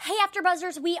Hey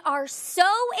AfterBuzzers, we are so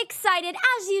excited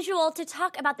as usual to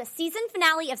talk about the season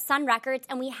finale of Sun Records,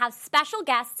 and we have special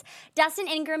guests Dustin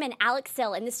Ingram and Alex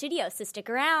Sill in the studio, so stick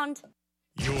around.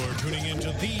 You're tuning into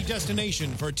the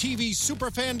destination for TV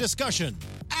superfan discussion,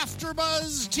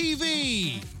 AfterBuzz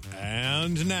TV.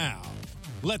 And now,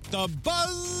 let the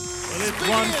buzz It's begin.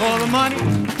 one for the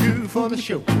money, two for the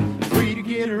show. Three to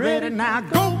get ready now.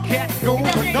 Go, cat, go, Is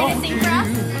that what you're don't gonna sing for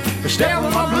us? you stay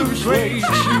with my blue suede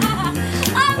shoes.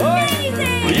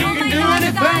 Amazing! You Oh can my do gosh,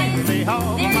 anything. guys. They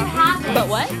haul There you my- have it. But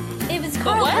what? It was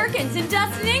Carl what? Perkins and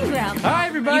Dustin Ingram. Hi,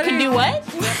 everybody. You can do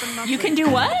what? You can do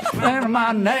what? And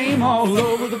my name all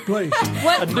over the place.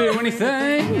 What? I do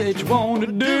anything that you want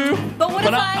to do. But what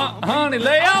if honey,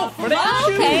 lay off for that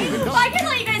Oh, okay. shoe. Well, I can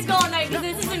let you guys go all night because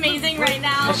this is amazing right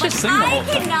now. Let's but just sing the I whole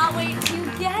time. cannot wait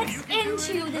to get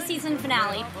into the season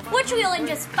finale, which we'll in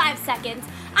just 5 seconds.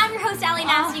 I'm your host, Allie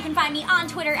Nasty. You can find me on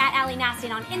Twitter at Allie Nasty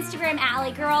and on Instagram at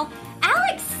Allie Girl.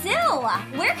 Alex Sill,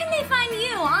 where can they find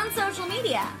you on social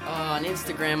media? On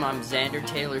Instagram, I'm Xander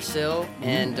Taylor Sill,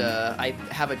 and I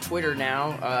have a Twitter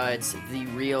now. It's the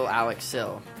real Alex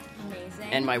Sill,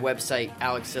 Amazing. and my website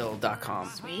alexsill.com.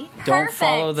 Sweet. Don't Perfect.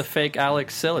 follow the fake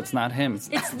Alex Sill. It's not him.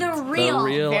 It's the real,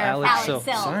 real verified Alex Sill.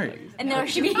 Sill. Sorry. And there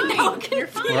should be no confusion.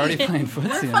 We're already playing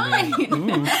footsie.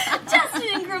 Justin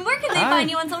Ingram, where can they Hi. find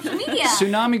you on social media?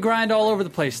 Tsunami grind all over the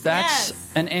place. That's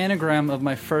Yes. an anagram of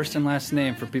my first and last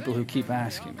name for people who keep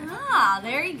asking me. Ah,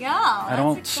 there you go. I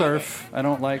don't surf. I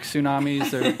don't like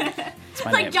tsunamis. It's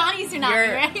my Like name. Johnny Tsunami,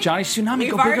 You're- right? Johnny Tsunami,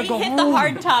 We've go big or already go hit home. the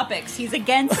hard topics. He's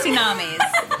against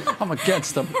tsunamis. I'm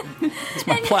against them. It's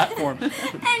my platform.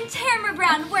 And Tamara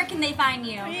Brown, where can they find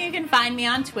you? You can find me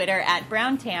on Twitter at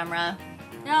BrownTamra.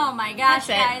 Oh my gosh,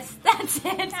 That's guys. That's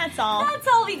it. That's all. That's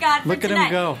all we got for Look at tonight.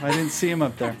 him go. I didn't see him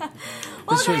up there.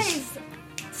 Well, This was-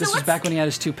 so This was back when he had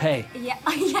his toupee. Yeah,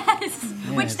 yes.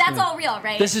 Which, it's that's good. all real,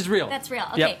 right? This is real. That's real.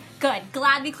 Okay, Yep. good.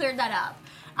 Glad we cleared that up.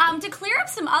 To clear up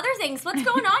some other things, what's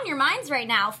going on in your minds right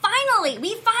now?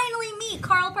 We finally meet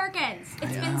Carl Perkins.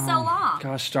 It's been so long.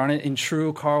 Gosh darn it! In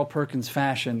true Carl Perkins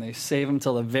fashion, they save him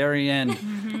till the very end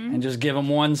and just give him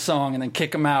one song and then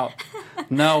kick him out.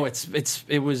 No,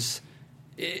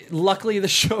 luckily the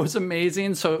show's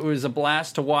amazing, so it was a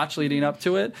blast to watch leading up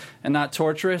to it and not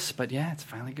torturous. But yeah, it's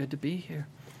finally good to be here.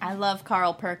 I love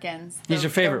Carl Perkins. He's your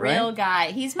favorite, the real right?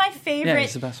 guy. He's my favorite. Yeah,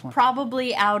 he's the best one.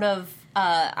 Probably out of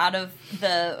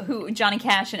Johnny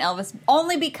Cash and Elvis,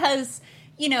 only because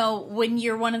when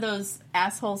you're one of those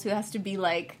assholes who has to be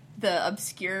like the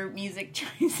obscure music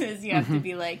choices, you have to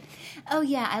be like, oh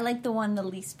yeah, I like the one the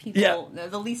least people,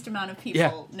 the least amount of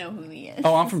people know who he is.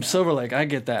 Oh, I'm from Silver Lake. I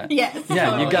get that. Yes, Yeah,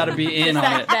 totally. you got to be in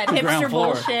on it. that the ground hipster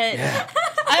floor. bullshit. Yeah.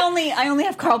 I only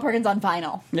have Carl Perkins on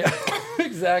vinyl. Yeah,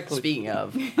 exactly. Speaking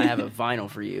of, I have a vinyl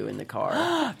for you in the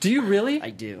car. Do you really? I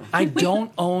do. I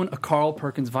don't own a Carl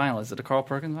Perkins vinyl. Is it a Carl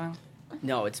Perkins vinyl?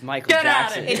 No, it's Michael Get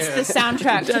outta Jackson. here. It's the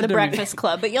soundtrack to Dead The to me. Breakfast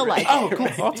Club, but you'll like it. Oh, cool.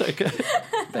 I'll take it.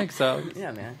 Thanks, Alex.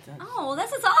 Yeah, man. Oh,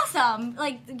 this is awesome.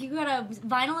 Like, you got a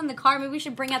vinyl in the car. Maybe we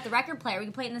should bring out the record player. We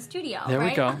can play it in the studio, There right?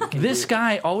 we go. This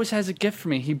guy always has a gift for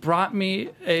me. He brought me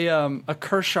a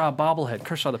Kershaw bobblehead.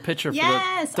 Kershaw, the pitcher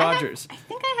Yes, for the Dodgers. I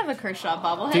think I have a Kershaw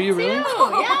bobblehead. Do you really?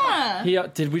 Too. Yeah. He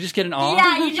did we just get an all?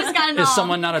 Yeah, you just got an Is all.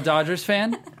 someone not a Dodgers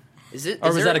fan, Is it? or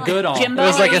is was there that a good all? Jimbo? It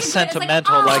was like a It's like,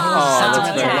 sentimental, oh, that's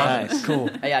yeah. very Love it. nice. Cool.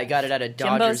 Yeah, I got it at a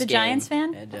Dodgers a game. Giants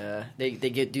fan? And they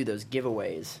do those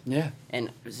giveaways. Yeah. And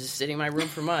I was just sitting in my room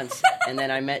for months, and then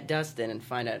I met Dustin and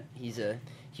find out he's a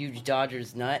huge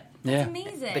Dodgers nut. Yeah.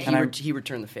 Amazing. But And he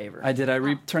returned the favor. I did. I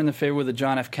returned the favor with a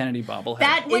John F. Kennedy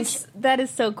bobblehead. That is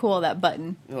so cool, that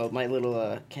button. Well, my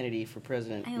little Kennedy for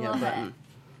president. I love button. it.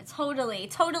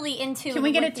 Totally into. Can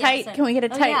we get with it the tight? episode. Can we get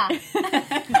it Oh, tight?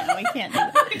 yeah. No, we can't do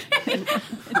that.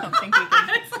 I don't think we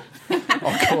can.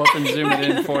 I'll go up and zoom it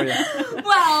in for you.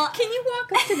 Well, Can you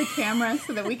walk up to the camera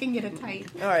so that we can get it tight?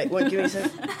 All right, what? Give me a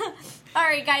sec. all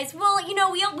right, guys. Well,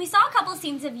 we saw a couple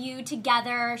scenes of you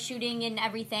together shooting and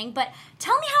everything, but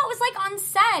tell me how it was like on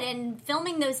set and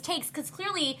filming those takes, because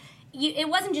clearly it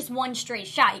wasn't just one straight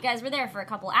shot. You guys were there for a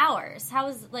couple hours. What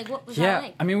was that Yeah,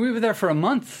 like? I mean, we were there for a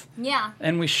month. Yeah.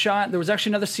 And we shot, there was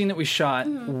actually another scene that we shot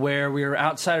where we were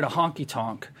outside at a honky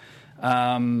tonk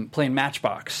playing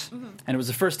Matchbox. And it was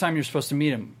the first time you're supposed to meet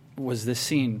him, was this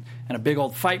scene. And a big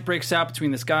old fight breaks out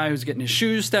between this guy who's getting his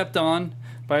shoes stepped on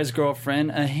by his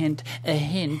girlfriend, a hint,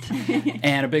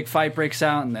 and a big fight breaks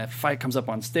out, and that fight comes up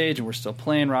on stage, and we're still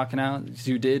playing, rocking out, as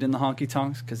you did in the honky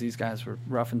tonks, because these guys were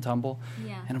rough and tumble.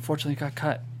 Yeah. And unfortunately it got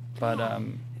cut. But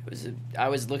I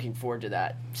was looking forward to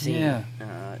that scene. Yeah.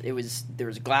 There was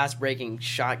glass breaking,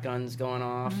 shotguns going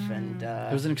off, and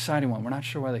it was an exciting one. We're not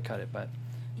sure why they cut it, but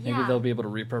maybe Yeah. they'll be able to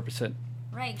repurpose it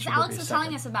Right, because Should go Alex be was second.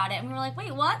 telling us about it, and we were like,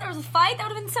 wait, what? There was a fight? That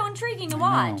would have been so intriguing to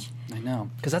watch. I know.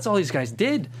 Because that's all these guys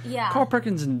did. Yeah. Carl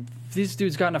Perkins and these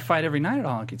dudes got in a fight every night at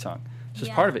Honky Tonk. It's just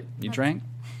Yeah. part of it. You drank.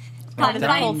 Part of the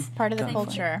Fights. part of the Gun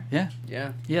culture. Yeah.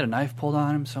 Yeah. He had a knife pulled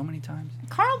on him so many times.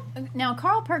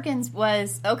 Carl Perkins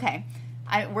was okay.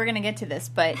 We're gonna get to this,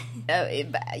 but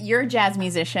you're a jazz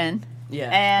musician. Yeah.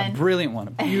 And Brilliant one.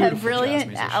 A beautiful brilliant. jazz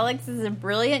musician. Alex is a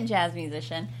brilliant jazz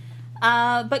musician.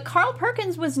 But Carl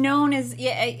Perkins was known as.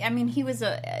 I mean, it was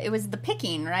the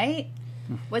picking, right?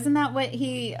 Wasn't that what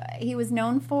he was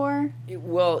known for?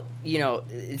 Well,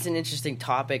 it's an interesting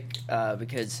topic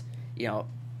because,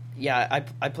 I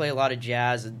play a lot of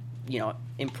jazz,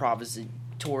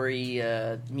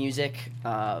 improvisatory music,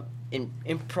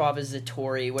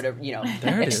 improvisatory, whatever,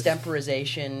 There it is.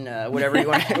 extemporization, whatever you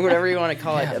want to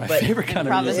call Yeah, it. my But favorite kind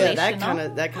of Improvisation. music. yeah,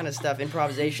 that kind of stuff,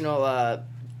 improvisational.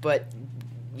 But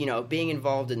being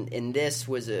involved in this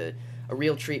was a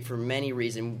real treat for many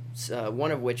reasons.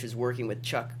 One of which was working with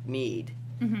Chuck Mead,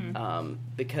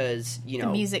 because The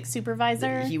music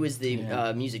supervisor. he was the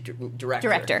Yeah. music director.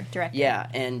 Director. Yeah,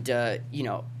 and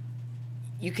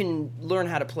you can learn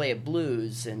how to play a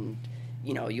blues, and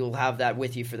you'll have that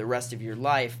with you for the rest of your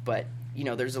life. But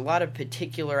there's a lot of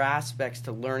particular aspects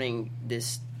to learning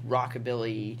this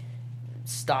rockabilly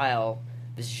style,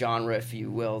 this genre, if you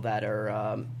will, that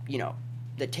are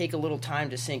that take a little time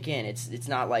to sink in. It's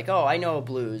not like, oh, I know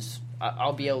blues,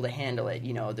 I'll be able to handle it.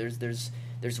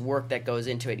 There's work that goes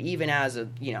into it, even as a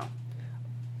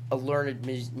learned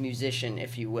musician,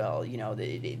 if you will.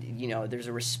 There's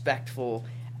a respectful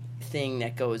thing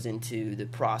that goes into the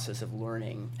process of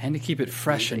learning. And to keep it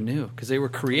fresh and new, because they were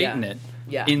creating it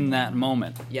Yeah. in that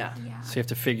moment. Yeah. Yeah. So you have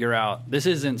to figure out, this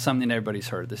isn't something everybody's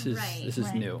heard. This is Right,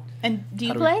 right. new. And do you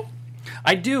How do we- play?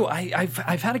 I do.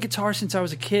 I've had a guitar since I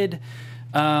was a kid,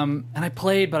 and I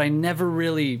played, but I never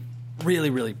really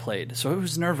played. So it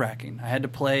was nerve-wracking. I had to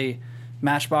play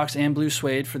Matchbox and Blue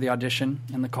Suede for the audition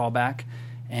and the callback,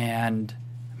 and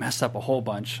messed up a whole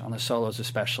bunch on the solos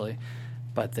especially.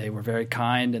 But they were very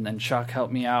kind, and then Chuck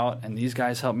helped me out, and these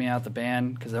guys helped me out, the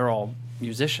band, because they're all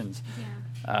musicians.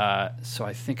 So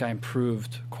I think I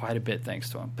improved quite a bit thanks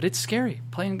to them. But it's scary.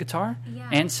 Playing guitar Yeah.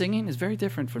 and singing is very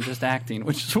different from just acting,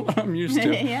 which is what I'm used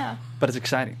to. Yeah. But it's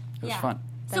exciting. It was Yeah. fun.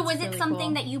 So That's was it really something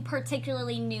cool. that you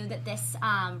particularly knew that this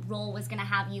role was going to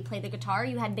have you play the guitar?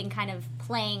 You had been kind of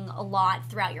playing a lot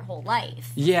throughout your whole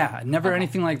life. Yeah, never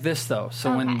anything like this, though.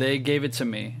 So when Okay. they gave it to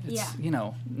me, it's,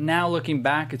 now looking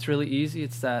back, it's really easy.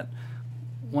 It's that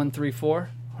 1-3-4.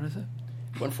 What is it?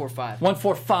 1-4-5.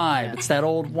 1-4-5. Yeah. It's that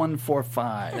old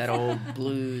 1-4-5. That old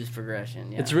blues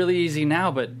progression. Yeah. It's really easy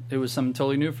now, but it was something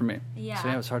totally new for me. Yeah. So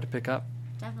yeah, it was hard to pick up.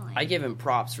 Definitely. I give him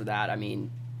props for that. I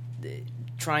mean,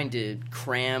 trying to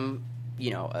cram,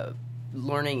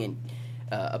 learning in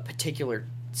a particular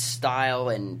style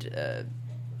and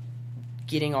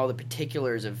getting all the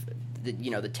particulars of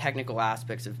the technical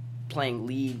aspects of playing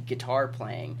lead guitar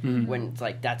playing when it's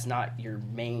like that's not your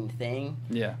main thing.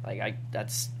 Yeah. Like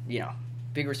that's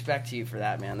big respect to you for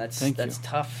that, man. That's Thank you.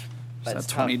 tough. That's That's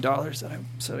tough. $20 that I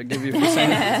said I'd give you for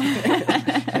saying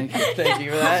it. Thank you. Thank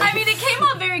you for that. I mean, it came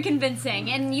out very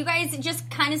convincing, and you guys just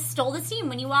kind of stole the scene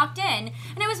when you walked in. And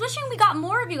I was wishing we got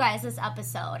more of you guys this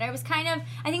episode. I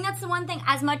think that's the one thing,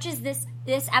 as much as this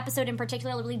episode in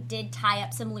particular really did tie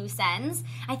up some loose ends,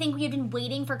 I think we had been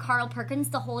waiting for Carl Perkins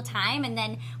the whole time, and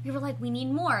then we were like, we need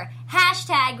more.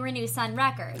 # Renew Sun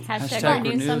Records. Hashtag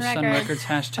Renew Sun Records.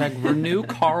 Hashtag Renew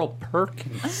Carl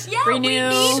Perkins. Yeah, Renew. we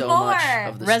need So more. much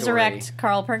of the Resurrect story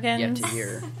Carl yet Perkins. to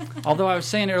hear. Although I was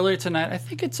saying earlier tonight, I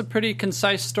think it's a pretty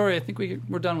concise story. I think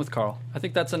we're done with Carl. I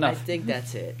think that's I enough. think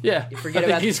that's it. Yeah, You I forget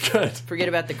think about he's good. Forget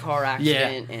about the car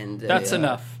accident and That's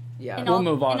enough. Yeah. And We'll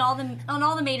move on. And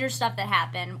all the major stuff that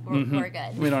happened, we're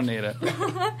good. We don't need it.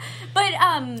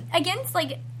 But against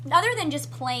other than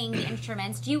just playing the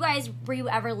instruments, were you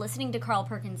ever listening to Carl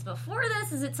Perkins before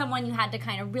this? Is it someone you had to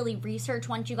kind of really research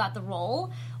once you got the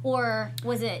role, or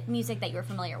was it music that you were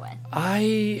familiar with?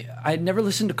 I'd never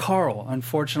listened to Carl,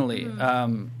 unfortunately.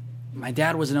 My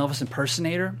dad was an Elvis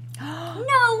impersonator.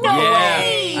 No Yeah.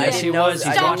 way! Yes, he didn't know- was. I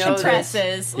He's didn't watching know today.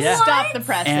 Presses. Yeah. Stop the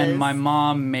presses. And my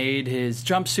mom made his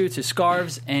jumpsuits, his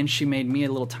scarves, and she made me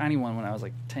a little tiny one when I was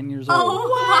like 10 years old.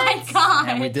 Oh my god!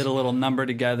 And we did a little number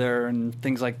together and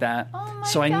things like that. Oh my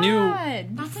so I God. knew,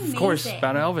 That's amazing. of course,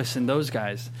 about Elvis and those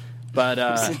guys.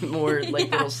 But More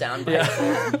like little sound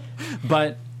bites.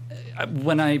 but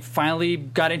when I finally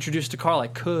got introduced to Carl, I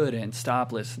couldn't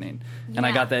stop listening. And I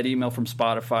Yeah. got that email from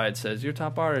Spotify. It says, "Your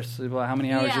top artist. Well, how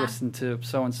many hours you Yeah. listen to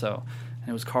so-and-so?" And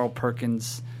it was Carl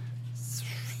Perkins,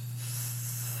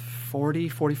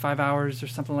 45 hours or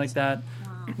something like that,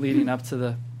 leading up to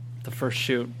the the first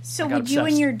shoot. So I got would you and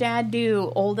obsessed. your dad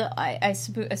do old, I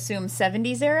assume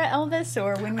 70s era Elvis,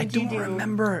 or when would you do? I don't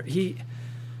remember.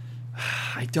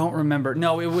 I don't remember.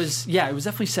 No, it was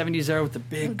definitely 70s era with the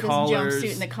big This collars.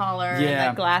 jumpsuit and the collar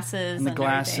and the glasses. And the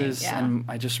glasses. everything. Yeah. And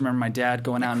I just remember my dad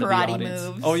going out into the karate audience.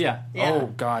 moves. Oh, yeah. Yeah. Oh,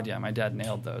 God, yeah. My dad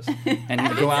nailed those. And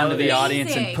he'd go out into the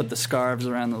audience and put the scarves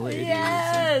around the ladies.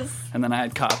 Yes. And then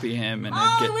I'd copy him. And Oh,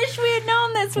 I'd I get wish we had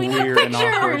known this. We need weird and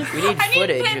awkward. pictures. We need I need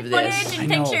footage of this. footage I and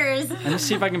know. pictures. Let me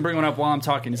see if I can bring one up while I'm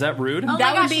talking. Is that rude? Oh my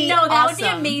That would gosh, be no, that would be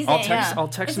awesome. amazing. I'll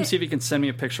text him, see if he can send me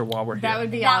a picture while we're here. That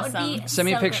would be That awesome. would be Send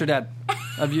me a so picture, good. Dad,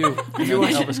 of you in your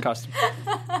Elvis costume.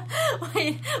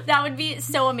 That would be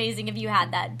so amazing if you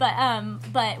had that. But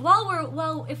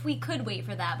if we could wait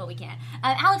for that, but we can't.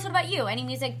 Alex, what about you? Any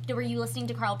music? Were you listening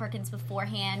to Carl Perkins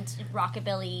beforehand?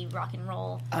 Rockabilly, rock and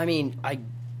roll? I mean,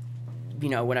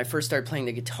 when I first started playing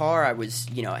the guitar, I was,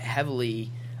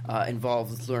 heavily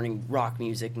involved with learning rock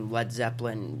music and Led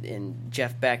Zeppelin and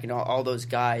Jeff Beck and all those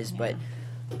guys. Yeah. But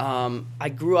I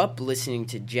grew up listening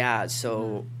to jazz,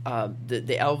 so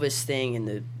the Elvis thing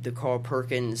and the Carl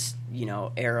Perkins,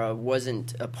 era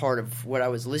wasn't a part of what I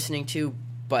was listening to.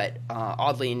 But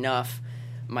oddly enough,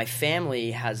 my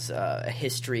family has a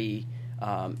history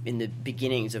in the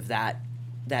beginnings of that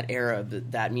era,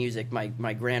 that music.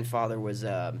 My grandfather was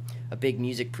a big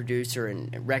music producer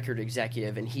and record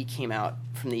executive, and he came out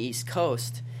from the East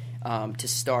Coast to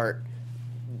start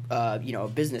a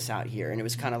business out here, and it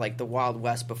was kind of like the Wild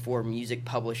West before music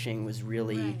publishing was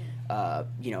really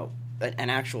an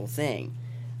actual thing.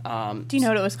 Do you know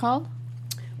what it was called?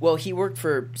 Well, he worked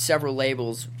for several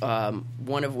labels,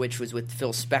 one of which was with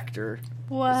Phil Spector.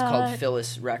 What? It's called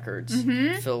Phyllis Records.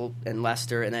 Phil and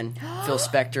Lester, and then Phil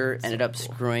Spector ended up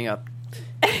screwing up.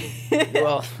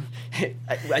 Well,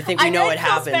 I think we know what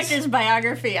happens. Phil Spector's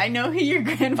biography. I know who your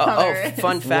grandfather is.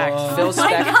 Fun fact: Whoa. Phil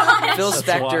That's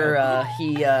Spector,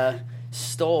 he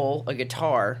stole a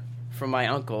guitar from my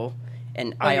uncle,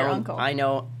 and your uncle. I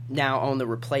now own the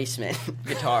replacement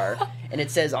guitar, and it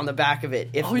says on the back of it,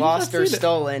 "If Oh, you lost or must see that.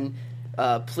 stolen,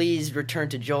 please return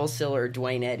to Joel Siller or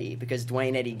Dwayne Eddy," because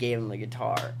Dwayne Eddy gave him the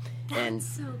guitar. And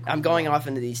so cool. I'm going off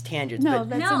into these tangents, No, but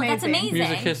That's amazing.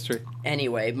 Music history.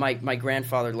 anyway, my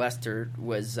grandfather Lester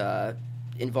was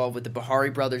involved with the Bahari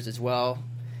brothers as well.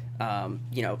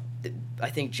 I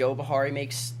think Joe Bahari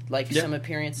makes some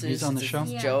appearances. He's on the show.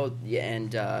 Yeah. Joe, yeah,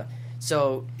 and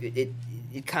so it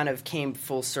kind of came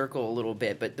full circle a little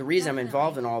bit. But the reason I'm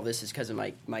involved in all this is because of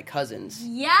my cousins.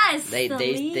 Yes. They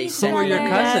Lee sent Who are your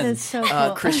brothers. That cousins? is so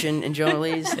cool. Christian and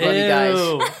Jonalise. Love you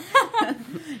guys.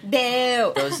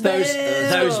 Boo. Those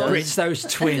Those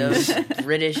twins. those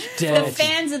British. The Dead.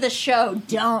 fans of the show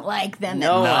don't like them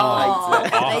No at one all.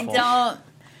 likes them. They don't.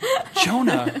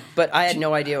 Jonah. But I had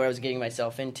no idea what I was getting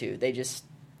myself into. They just,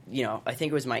 I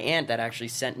think it was my aunt that actually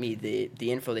sent me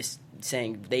the info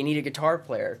saying they need a guitar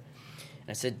player. And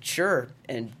I said, sure.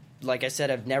 And like I said,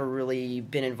 I've never really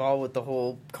been involved with the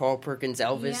whole Carl Perkins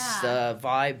Elvis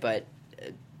vibe, but,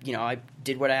 I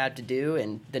did what I had to do.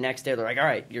 And the next day they're like, all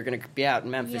right, you're going to be out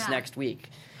in Memphis next week.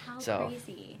 How So,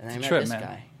 crazy. and I met Trip, this man.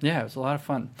 guy. Yeah, it was a lot of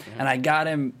fun. And I got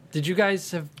him. Did you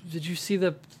see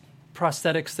the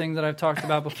prosthetics thing that I've talked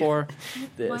about before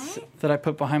What? that I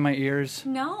put behind my ears?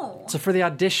 No. So for the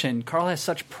audition, Carl has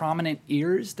such prominent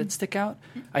ears that stick out.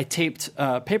 I taped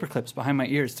paper clips behind my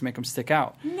ears to make them stick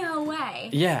out. No way.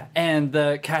 Yeah, and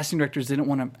the casting directors didn't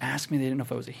want to ask me. They didn't know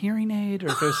if it was a hearing aid or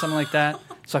if it was something like that.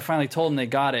 So I finally told them they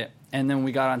got it. And then when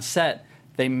we got on set,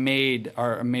 they made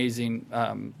our amazing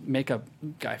makeup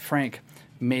guy, Frank,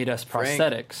 made us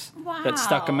prosthetics that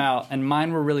stuck them out. And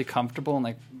mine were really comfortable and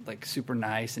like super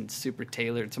nice and super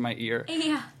tailored to my ear.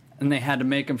 Yeah. And they had to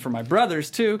make them for my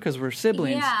brothers, too, because we're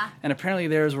siblings. Yeah. And apparently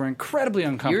theirs were incredibly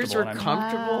uncomfortable. Yours were and I'm-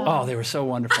 comfortable? Oh, they were so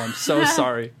wonderful. I'm so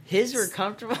sorry. His were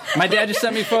comfortable? My dad just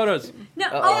sent me photos. No.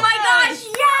 Oh my gosh.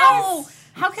 Yes. Oh,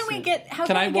 how can we get? How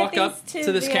Can I we walk get up these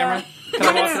to this the, camera? Can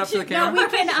I walk it up to the camera? No, we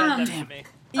can.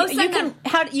 Oh, you send can. them.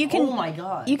 How you can? Oh my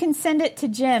God. You can send it to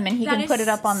Jim, and he That can put is it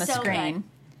up on the so screen.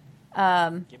 Do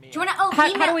you want to? Oh, How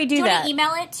email, do we do you that? want to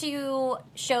email it to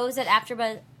shows at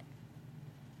AfterBuzz?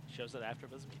 Shows at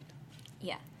AfterBuzz Media.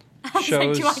 Yeah. I was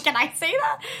like, Shows- can I say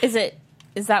that?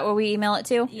 Is that what we email it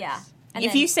to? Yeah. And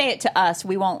If then- you say it to us,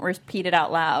 we won't repeat it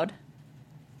out loud.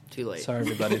 Too late. Sorry,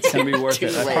 everybody. It's going to be worth Too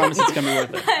it. I late. promise it's going to be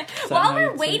worth it. Is that While how we're you'd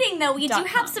say it? waiting, though, we do .com.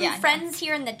 have some Yeah, friends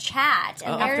here in the chat.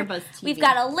 And AfterBuzz TV. we've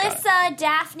got Alyssa,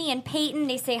 Daphne, and Peyton.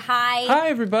 They say hi. Hi,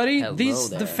 everybody. Hello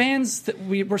The there. fans that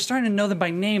we're starting to know them by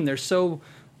name. They're so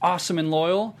awesome and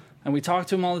loyal. and we talk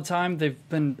to them all the time. They've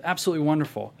been absolutely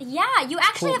wonderful. Yeah, you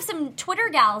actually have some Twitter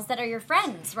gals that are your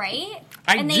friends, right?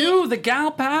 I do, the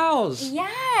Gal Pals.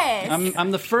 Yes.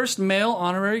 I'm the first male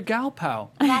honorary Gal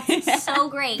Pal. That's so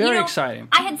great. Very exciting.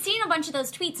 I had seen a bunch of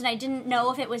those tweets, and I didn't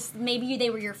know if it was maybe they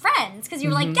were your friends, because you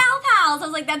were Mm-hmm. like, Gal Pals. I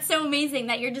was like, that's so amazing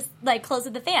that you're just like close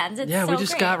with the fans. It's Yeah, so we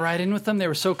just great. got right in with them. They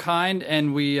were so kind,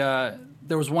 and we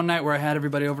there was one night where I had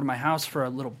everybody over to my house for a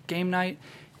little game night,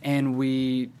 and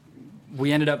we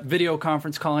ended up video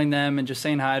conference calling them and just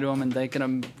saying hi to them and thanking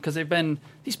them, because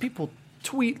these people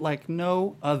tweet like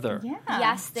no other. Yeah.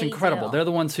 Yes, It's incredible. They're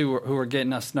the ones who are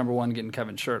getting us number one, getting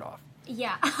Kevin's shirt off.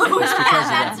 Yeah.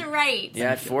 That's right.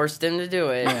 Yeah, I forced him to do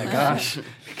it. Yeah, gosh,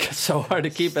 it's so hard to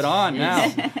keep it on now.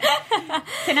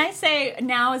 Can I say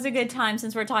now is a good time,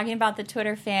 since we're talking about the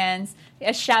Twitter fans,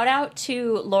 a shout out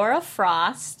to Laura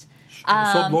Frost.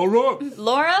 What's up, Laura?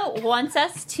 Laura wants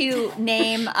us to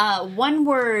name one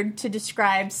word to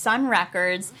describe Sun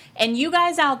Records, and you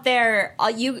guys out there,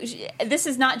 this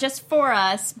is not just for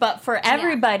us, but for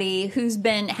everybody who's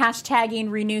been hashtagging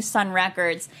Renew Sun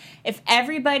Records. If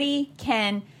everybody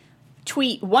can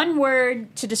tweet one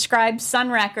word to describe Sun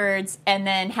Records and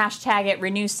then hashtag it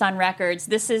Renew Sun Records,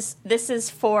 this is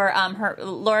for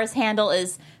Laura's handle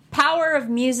is Power of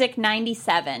Music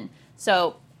 97.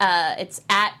 So. It's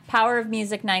at Power of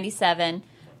Music 97.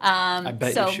 I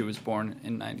bet you she was born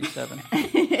in 97.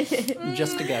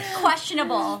 Just a guess.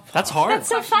 Questionable. That's hard. That's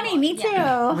so funny. Me too.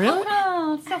 Really?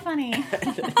 Oh, it's so funny.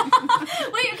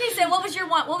 Wait, okay, so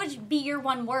what would be your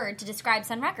one word to describe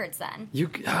Sun Records then?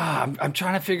 I'm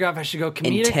trying to figure out if I should go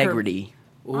comedic Integrity.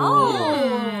 Or...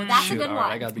 Oh, that's a good all one.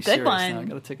 right, I gotta be Good serious one. now. I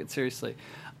gotta take it seriously.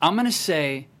 I'm gonna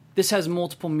say this has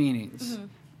multiple meanings.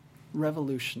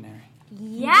 Revolutionary.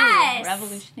 Yes.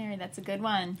 Revolutionary. That's a good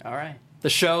one. All right. The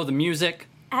show, the music,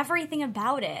 Everything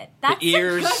about it. That's the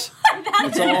ears.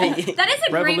 That's that is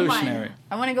a great Revolutionary. one.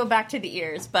 I want to go back to the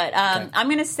ears, but I'm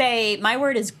going to say my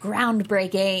word is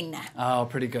groundbreaking. Oh,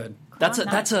 pretty good. That's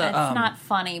It's not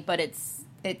funny, but it's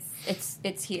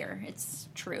here. It's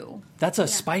true. That's a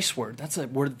spice word. That's a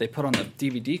word that they put on the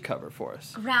DVD cover for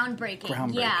us.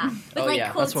 Groundbreaking. Yeah. With Oh, yeah.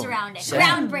 quotes That's what around it. says-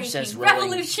 Groundbreaking. says Rolling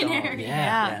Revolutionary. Stone.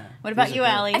 Yeah. What about Those you, are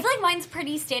good. Allie? I feel like mine's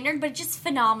pretty standard, but just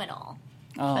phenomenal.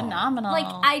 Oh. Phenomenal. Like,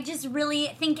 I just really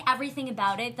think everything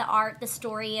about it, the art, the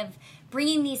story of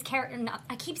bringing these characters,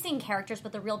 I keep saying characters,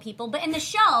 but they're real people, but in the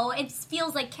show, it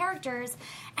feels like characters,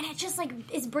 and it just, like,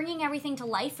 is bringing everything to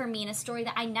life for me in a story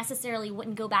that I necessarily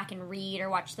wouldn't go back and read or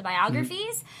watch the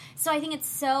biographies. So I think it's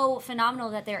so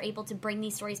phenomenal that they're able to bring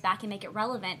these stories back and make it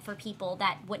relevant for people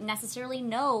that wouldn't necessarily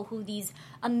know who these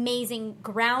amazing,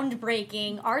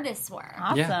 groundbreaking artists were.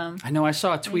 Awesome. Yeah, I know. I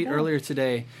saw a tweet earlier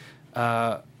today.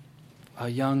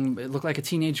 It looked like a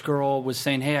teenage girl was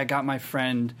saying, "Hey, I got my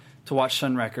friend to watch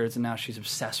Sun Records, and now she's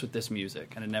obsessed with this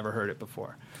music, and had never heard it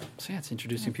before." So yeah, it's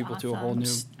introducing people to a whole new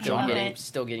genre.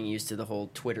 Still getting used to the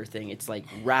whole Twitter thing. It's like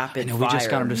rapid No, fire. we just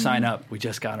got them to sign up. We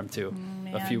just got them to a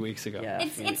man. few weeks ago. Yeah.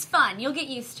 It's fun. You'll get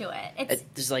used to it.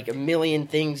 There's like a million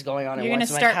things going on at You're going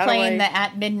to once. I'm like, start how do playing I- the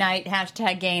at midnight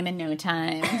hashtag game in no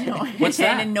time. What's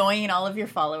that? And annoying all of your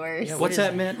followers. What's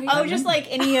that, man? Oh, just like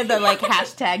any of the like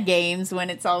hashtag games when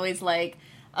it's always like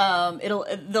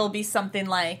there'll be something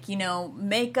like,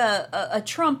 make a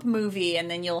Trump movie,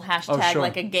 and then you'll hashtag sure.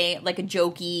 like a game, like a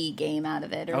jokey game out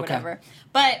of it or Okay. whatever.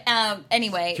 But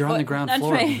anyway, You're on the ground that's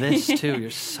floor right. of this too.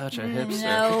 You're such a hipster.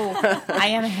 No, I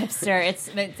am a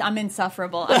hipster. I'm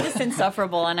insufferable. I'm just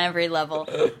insufferable on every level.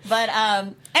 But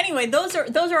anyway, those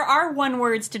are our one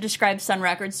words to describe Sun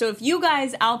Records. So if you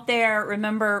guys out there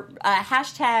remember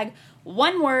hashtag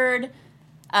one word.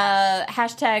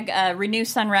 Hashtag Renew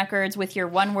Sun Records with your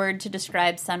one word to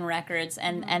describe Sun Records,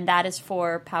 and that is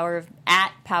for Power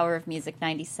of Music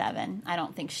 97. I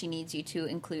don't think she needs you to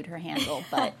include her handle,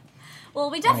 but Well,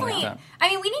 we definitely, that.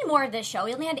 we need more of this show.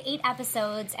 We only had 8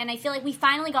 episodes, and I feel like we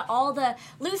finally got all the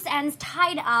loose ends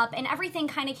tied up, and everything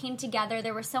kind of came together.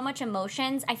 There were so much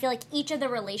emotions. I feel like each of the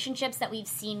relationships that we've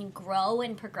seen grow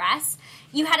and progress,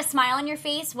 you had a smile on your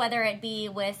face, whether it be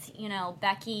with,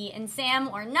 Becky and Sam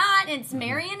or not. It's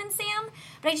Marion and Sam.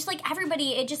 But I just like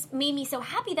everybody, it just made me so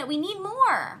happy that we need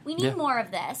more. We need Yeah. more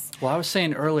of this. Well, I was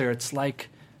saying earlier, it's like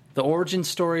the origin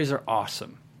stories are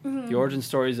awesome. The origin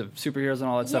stories of superheroes and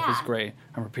all that stuff is Yeah. great.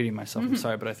 I'm repeating myself. I'm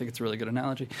sorry, but I think it's a really good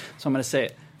analogy. So I'm going to say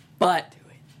it. But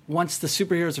once the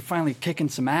superheroes are finally kicking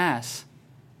some ass,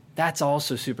 that's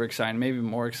also super exciting, maybe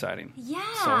more exciting. Yeah.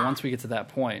 So once we get to that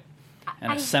point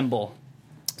and I- assemble.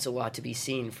 It's a lot to be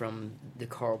seen from the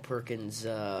Carl Perkins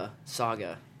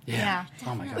saga. yeah.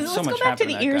 Oh my God. Let's so much go back to happened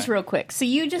the that ears guy. real quick. So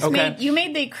you just Okay.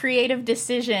 made the creative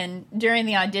decision during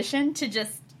the audition to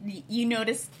just you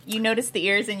noticed the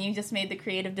ears and you just made the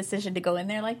creative decision to go in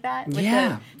there like that?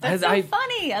 Yeah. That's so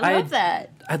funny. I love that.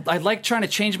 I like trying to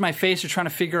change my face or trying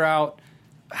to figure out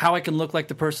how I can look like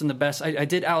the person the best. I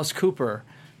did Alice Cooper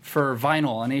for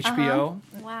Vinyl on HBO.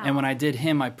 Wow. And when I did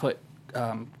him, I put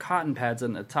cotton pads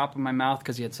on the top of my mouth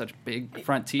because he had such big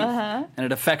front teeth. And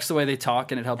it affects the way they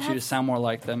talk and it helps you to sound more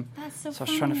like them. That's so I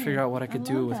was trying to figure out what I could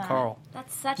do with that. Carl.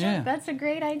 That's such Yeah. That's a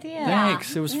great idea.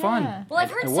 Thanks. It was fun. Well,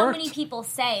 I've heard It so worked. many people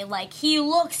say, like, he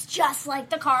looks just like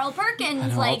the Carl Perkins. I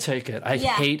know, like, I'll take it.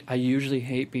 yeah. I usually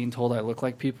hate being told I look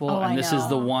like people, Oh, and I this is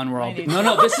the know. one where I'll be. do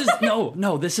This is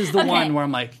this is the Okay. one where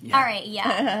I'm like, yeah. All right,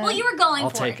 yeah. Well, you were going I'll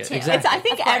for take it, it. too. Exactly. I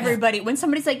think everybody, when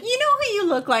somebody's like, you know who you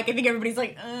look like, I think everybody's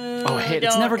like, Oh, hey, it's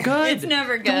don't. never good. It's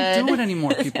never good. Don't do it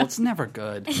anymore, people. It's never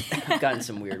good. I've gotten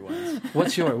some weird ones.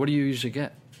 What's your? What do you usually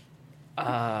get?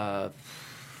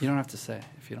 You don't have to say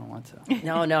if you don't want to.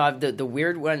 No. The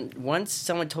weird one. Once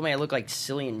someone told me I look like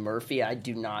Cillian Murphy. I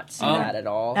do not see that at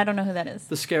all. I don't know who that is.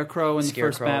 The Scarecrow in the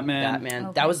first Scarecrow, Batman.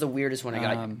 Okay. That was the weirdest one I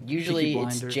got. Usually Peaky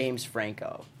it's Blinders. James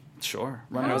Franco. Sure.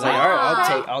 And I was like, all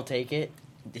right, I'll take it.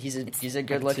 He's a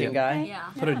good looking too. guy. Yeah.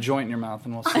 Put a joint in your mouth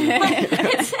and we'll see.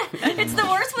 It's the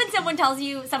worst when someone tells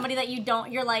you somebody that you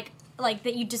don't, you're like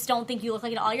that you just don't think you look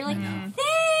like at all. You're like, thanks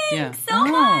Yeah. so Oh.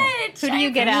 much. Who do I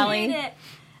you get, appreciate Allie? it.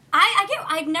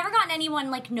 I've never gotten anyone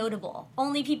like notable.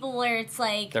 Only people where it's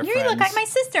like, They're You look friends. like my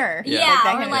sister. yeah, that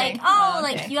or kind of like, thing. oh,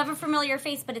 okay. like you have a familiar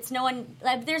face, but it's no one.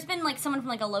 Like, there's been like someone from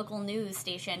like a local news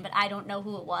station, but I don't know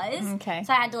who it was. Okay.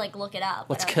 So I had to like look it up.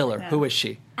 Let's but I was kill her. like, Who is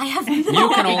she? I have no You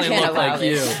can only can't look allow like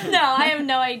you. this. No, I have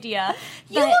no idea.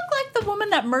 You look like the woman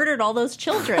that murdered all those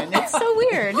children. It's so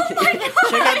weird.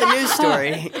 Check out the news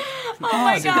story. Oh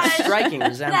my gosh. Striking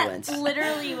resemblance. That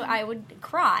literally, I would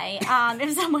cry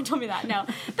if someone told me that. No,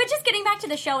 but just getting back to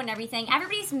the show and everything,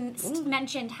 everybody's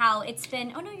mentioned how it's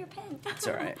been. Oh no, you're pinned. It's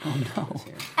all right.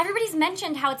 Everybody's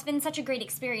mentioned how it's been such a great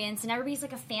experience, and everybody's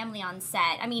like a family on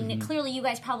set. I mean, Mm-hmm. clearly, you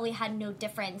guys probably had no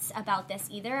difference about this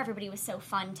either. Everybody was so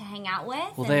fun to hang out with.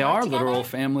 Well, and they work are together. literal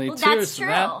family Well, too, that's so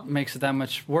true. that makes it that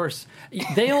much worse.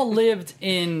 They all lived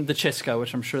in the Chisco,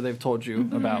 which I'm sure they've told you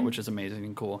about, which is amazing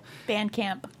and cool. Band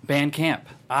camp. Band camp.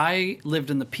 I lived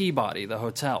in the Peabody, the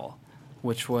hotel,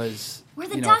 which was Where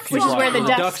the you know, ducks Fleet were. Walk, Which is where the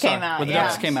where ducks came are. out, Where the yeah,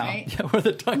 ducks came out. right? Yeah, where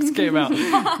the ducks came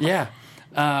out. Yeah.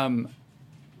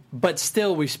 But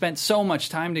still, we spent so much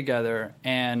time together,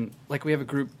 and like we have a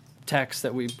group text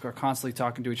that we are constantly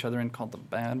talking to each other in called the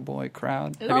Bad Boy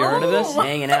Crowd. Have you heard of this?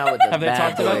 Hanging out with the Have they bad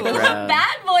talked about boy this? crowd.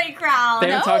 Bad boy crowd.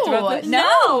 They haven't talked about this?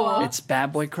 No. It's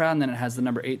Bad Boy Crowd, and then it has the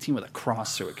number 18 with a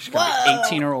cross through it. 'Cause you gotta be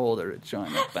 18 or older to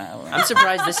join the Bad Boy. I'm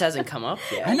surprised this hasn't come up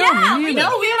yet. I know, Yeah, me we neither.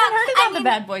 know. We haven't heard about I the mean,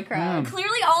 bad boy crowd.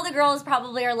 Clearly, all the girls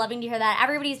probably are loving to hear that.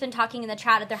 Everybody's been talking in the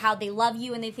chat at how they love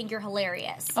you and they think you're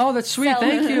hilarious. Oh, that's sweet. So-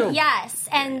 Thank you. Yes,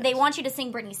 and they want you to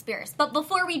sing Britney Spears. But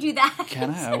before we do that, Can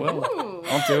I? I will.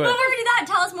 I'll do Before it. we do that,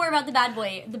 tell us more about the Bad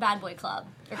Boy Club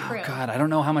or crew. God, I don't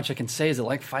know how much I can say. Is it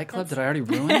like Fight Club? Did I already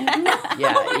ruin it?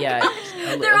 Yeah.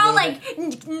 They're all like,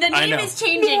 the I name know. is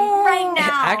changing right now.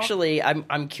 Actually,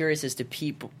 I'm curious as to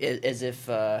people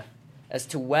as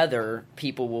to whether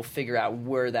people will figure out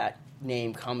where that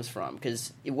name comes from,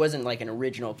 because it wasn't like an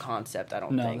original concept. I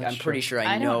don't No, think. that's I'm pretty true. sure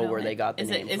I don't know where it. they got the is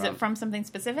name it, from. Is it from something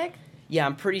specific? Yeah,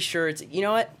 I'm pretty sure it's. You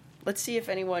know what? Let's see if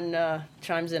anyone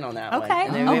chimes in on that one. Okay.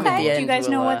 And then maybe at the Okay. Do you end guys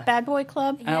know we'll, what bad boy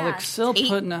club? Yeah. Alex still Eight-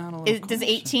 putting out a little Does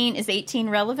 18 is 18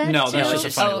 relevant? No, to- that's just a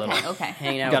funny okay, little- okay.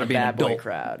 hanging out Gotta with be the an bad boy adult.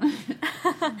 crowd.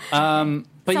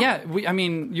 But yeah, I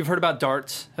mean, you've heard about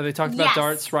darts. Have they talked about Yes.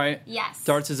 darts, right? Yes.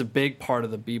 Darts is a big part of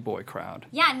the B-boy crowd.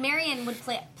 Yeah, and Marion would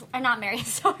play. Not Marion,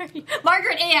 sorry.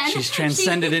 Margaret Ann. She's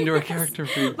transcended into her character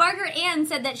for you. Margaret Ann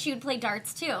said that she would play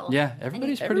darts too. Yeah,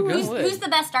 everybody's pretty everyone good. would. Who's the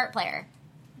best dart player?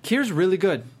 Kier's really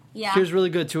good. Yeah. Kier's really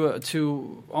good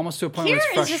to almost to a point Kier where it's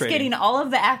is frustrating. just getting all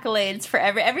of the accolades for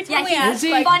every time Yeah, we he's ask.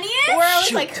 the Like, funniest. we're always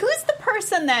Shoot. like, who's the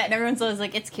person that? And everyone's always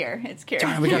like, it's Kier. It's Kier.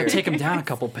 Darn, we got to take him down a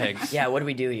couple pegs. Yeah, what do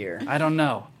we do here? I don't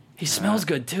know. He smells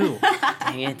good too.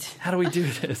 Dang it. How do we do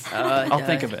this? I'll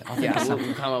think of it. I'll think of Yeah, something.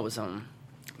 we'll come up with something.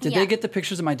 Did Yeah. they get the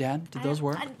pictures of my dad? Did those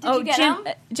work? Did you get them?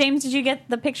 James, did you get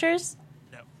the pictures?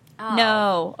 Oh.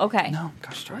 No. Okay. No,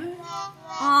 gosh darn it.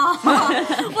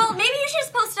 Well, maybe you should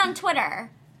just post it on Twitter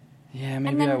Yeah, And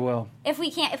maybe then- I will. if we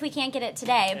can't get it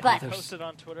today. If But you post it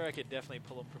on Twitter, I could definitely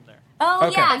pull them from there. oh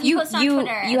Okay. yeah, if you You post on you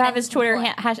Twitter. you and have then his you Twitter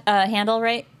can pull it. Handle,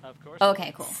 right? Of course.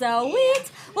 Okay, cool.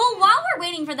 Sweet. Well, while we're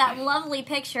waiting for that lovely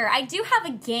picture, I do have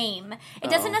a game. It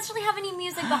doesn't necessarily have any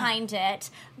music behind it,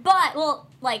 but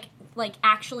like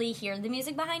actually hear the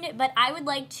music behind it. But I would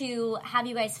like to have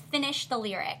you guys finish the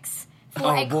lyrics for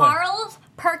Oh, a boy. Carl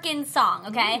Perkins song.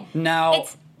 Okay. Now,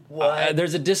 It's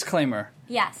there's a disclaimer.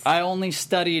 Yes. I only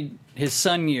studied his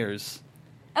son years.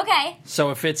 Okay.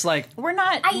 So if it's like We're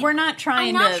not trying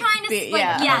I'm not to trying to be,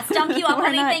 stump you up or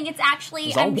We're not- anything. It's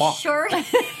actually, I'll I'm walk. sure.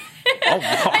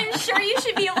 I'm sure you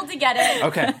should be able to get it.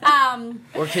 okay,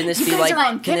 Or can this be guys like are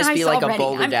on can this thin be ice like a already.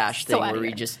 Boulder I'm Dash so thing outta where we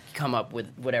here. just come up with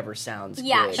whatever sounds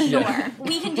Yeah, good? sure.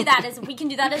 We can do that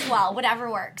as well.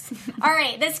 Whatever works. All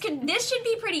right, this should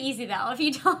be pretty easy though. If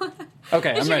you don't.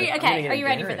 Okay, This I'm should ready. be- I'm okay, gonna are get you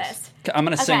ready for embarrassed. this? I'm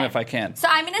gonna sing Okay. if I can. So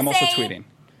I'm gonna also say. tweeting.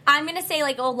 I'm gonna say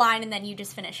like a line and then you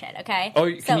just finish it. Okay. Oh,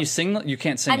 can So, you sing? You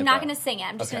can't sing. I'm it, not though. gonna sing it.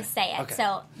 I'm just Okay. gonna say it. Okay.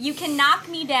 So you can knock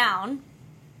me down.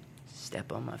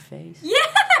 Step on my face. Yes.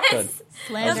 Good.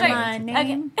 Slander That's my right.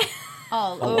 name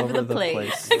all over the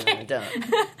place. Done.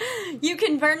 You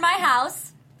can burn my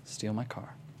house, Steal my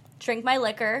car. drink my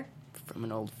liquor. From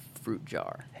an old fruit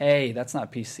jar. Hey, that's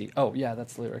not PC. Oh yeah,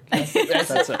 that's lyric. That's it.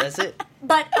 That's it.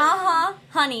 But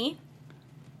honey.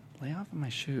 Lay off of my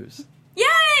shoes.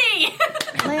 Yay!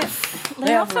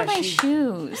 Lay off of my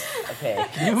shoes. Okay.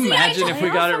 Can you imagine if we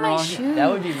got it wrong? That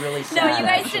would be really sad. No, you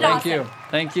guys did Thank awesome. you.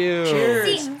 Thank you.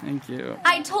 Cheers. See, Thank you.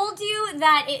 I told you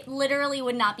that it literally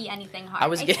would not be anything hard. I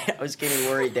was getting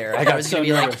worried there. I got was so gonna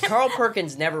be nervous. like, Carl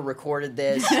Perkins never recorded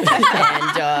this,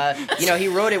 and he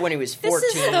wrote it when he was 14.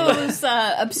 This is those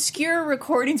obscure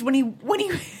recordings when he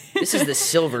This is the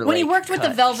Silver when he Lake worked with the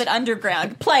cut. Velvet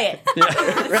Underground. Play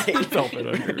it. Right. Velvet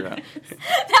Underground.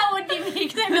 That would be me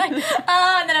because I'd be like,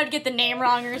 and then I would get the name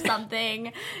wrong or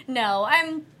something. No,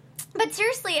 But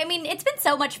seriously, I mean, it's been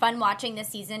so much fun watching this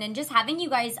season and just having you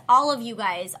guys, all of you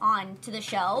guys, on to the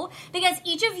show because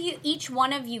each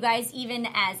one of you guys, even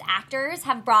as actors,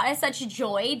 have brought us such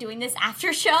joy doing this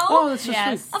after show. Oh, that's so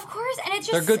Yes. sweet. Of course, and it's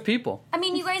just They're good people. I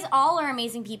mean, you guys all are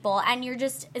amazing people, and you're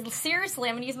just seriously.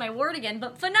 I'm going to use my word again,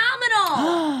 but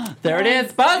phenomenal. There it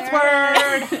is.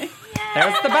 Buzzword.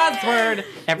 There's the buzzword.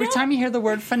 Every time you hear the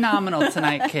word phenomenal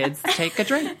tonight, kids, take a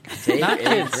drink. Not a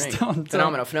kids. drink. Don't.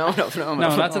 Phenomenal.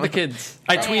 No, not to the kids.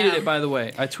 I tweeted it, by the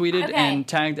way. I tweeted Okay. and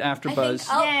tagged I AfterBuzz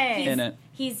think, Yay. in it.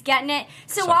 He's getting it.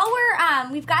 So So- while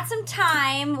we've got some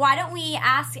time, why don't we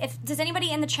ask does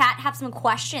anybody in the chat have some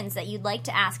questions that you'd like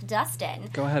to ask Dustin?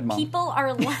 Go ahead, Mom. People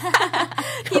are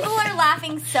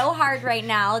laughing so hard right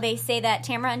now. They say that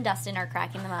Tamara and Dustin are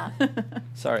cracking them up.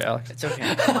 Sorry, Alex. It's okay.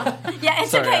 Yeah,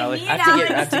 it's Sorry, okay. Alex. Me I and have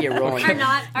Alex to get rolling. are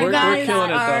not. Are We're not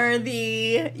killing it,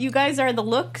 though. You guys are the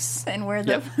looks, and we're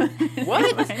the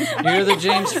What? You're the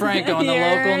James Franco and the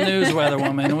Here. local news weather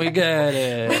woman. We get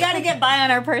it. we got to get by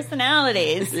on our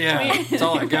personalities. Yeah, that's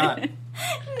all I got.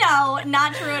 No,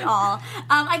 not true at all.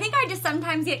 I think I just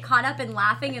sometimes get caught up in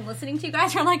laughing and listening to you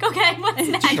guys. I'm like, okay, what's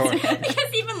next? Sure.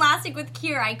 Because even last week with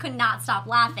Kier, I could not stop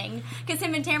laughing because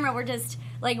him and Tamara were just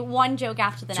like one joke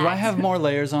after the Do next. I have more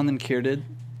layers on than Kier did?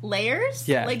 Layers?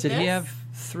 Yeah. Like Did he this? have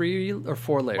 3 or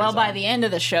 4 layers? Well, by on? the end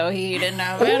of the show, he didn't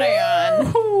have any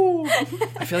on.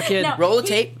 I feel like he had. No. Roll the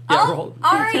tape. Yeah, Oh, roll.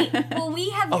 all right. Well, we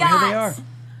have Oh, got here they are.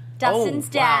 Dustin's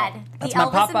Oh, wow. dad, That's the my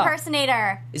Elvis papa.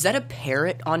 impersonator. Is that a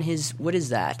parrot on his? What is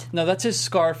that? No, that's his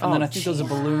scarf, and Oh, then I think those are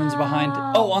balloons behind it.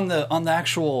 Oh, on the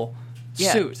actual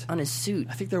suit. On his suit.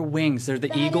 I think they're wings. They're the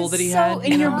That eagle is that he so, had. And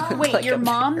you your, know? wait, Like your a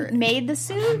mom parrot. made the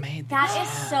suit? Made That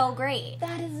is so great.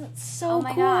 That is so Oh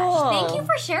my cool. gosh! Thank you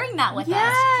for sharing that with us.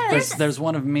 Yes. There's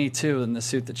one of me too in the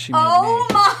suit that she made Oh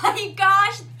me. my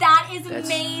gosh, that is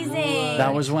amazing.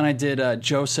 That was when I did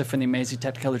Joseph in the Amazing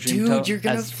Technicolor Dreamcoat Dude, you're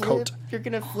gonna as flip. Coat. You're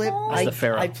gonna flip. As the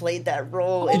Pharaoh. I played that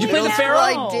role. Did you play the It was- Pharaoh?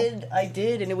 I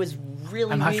did, and it was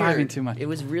really I'm weird. high-fiving too much. It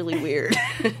was really weird.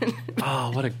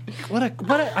 Oh, what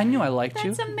a! I knew I liked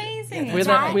you. That's amazing.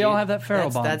 We all have that Pharaoh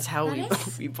bond. That's how That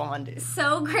is- we bonded.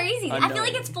 so crazy. I know. feel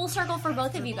like it's full circle for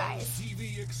both of you guys.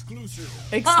 TV exclusive.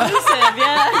 Exclusive,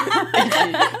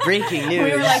 yeah. Breaking news.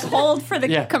 We were like, hold for the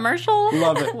Yeah. commercial.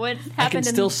 Love it. What I can happened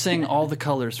still in... sing all the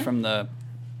colors from the.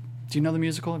 Do you know the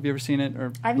musical? Have you ever seen it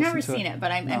or? I've never listened to seen it,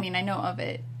 but I No. mean, I know of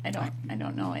it. I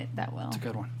don't know it that well. It's a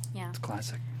good one. Yeah. It's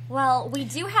classic. Well, we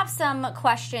do have some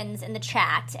questions in the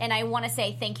chat, and I want to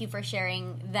say thank you for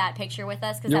sharing that picture with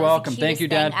us. You're welcome. Thank you,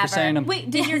 Dad, for saying them.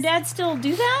 Wait, did your dad still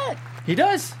do that? He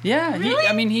does. Yeah. Really?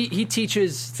 I mean, he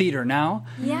teaches theater now.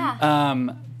 Yeah.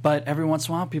 But every once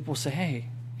in a while, people will say, "Hey,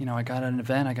 I got an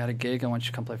event, I got a gig, I want you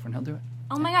to come play for," and he'll do it.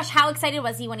 Oh my gosh, how excited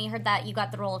was he when he heard that you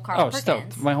got the role of Carl Oh, Perkins?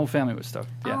 stoked. My whole family was stoked.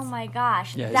 Yes. Oh my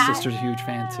gosh. Yeah, his that, sister's a huge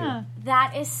fan too.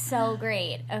 That is so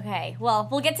great. Okay, well,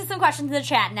 we'll get to some questions in the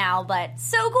chat now, but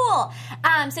so cool.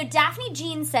 So Daphne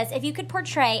Jean says, if you could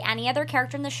portray any other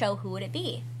character in the show, who would it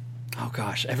be? Oh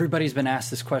gosh, everybody's been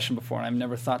asked this question before, and I've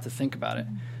never thought to think about it.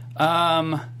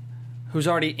 Who's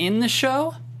already in the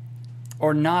show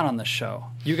or not on the show?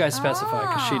 You guys specify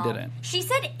because she didn't. She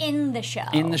said in the show.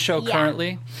 In the show Yeah.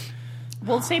 currently.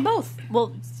 We'll say both.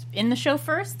 Well, in the show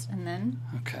first, and then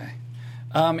Okay.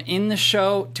 In the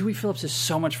show, Dewey Phillips is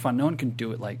so much fun. No one can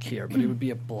do it like here, but it would be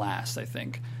a blast, I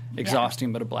think.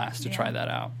 Exhausting, but a blast to try that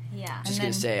out. Yeah. Just and gonna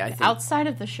then say, I think outside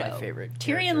of the show, my favorite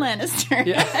Tyrion character.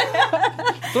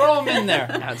 Lannister. Throw him in there.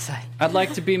 outside. I'd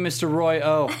like to be Mr. Roy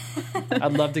O.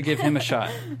 I'd love to give him a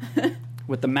shot.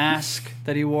 With the mask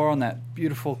that he wore on that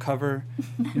beautiful cover.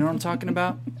 You know what I'm talking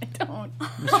about? I don't.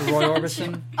 Mr. Roy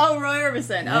Orbison. Oh, Roy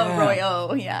Orbison. Yeah. Oh, Roy.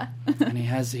 Oh, yeah. And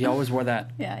he always wore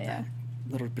that Yeah.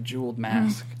 little bejeweled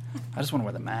mask. I just want to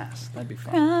wear the mask. That'd be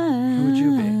fun. Who would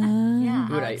you be? Yeah.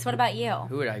 would Alex, I- what about you?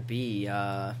 Who would I be?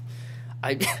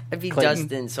 I'd be Clayton?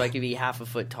 Dustin, so I could be half a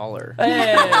foot taller.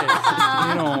 Hey,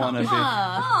 you don't want to be.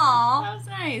 Aw. That was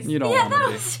nice. You don't Yeah, want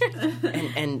that to be.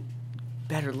 was. and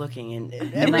better looking and No,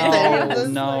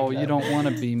 everything. no, you don't want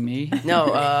to be me.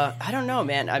 No, I don't know,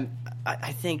 man.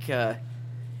 I think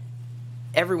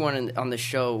everyone on the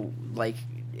show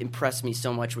impressed me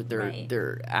so much with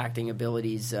their acting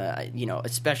abilities.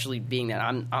 Especially being that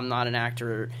I'm not an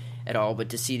actor at all, but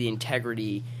to see the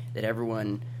integrity that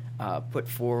everyone put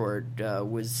forward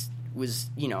was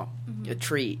a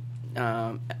treat.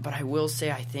 But I will say,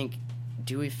 I think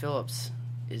Dewey Phillips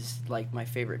is like my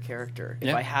favorite character. If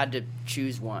Yeah. I had to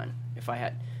choose one,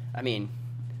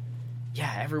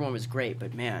 everyone was great,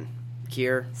 but man,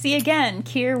 Keir. See, again,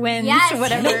 Keir wins Yes.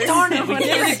 whatever. Darn it, we did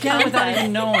whatever it again without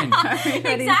even knowing.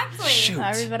 Exactly. Shoot.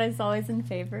 Everybody's always in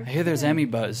favor. I hear there's Emmy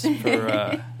buzz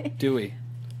for Dewey.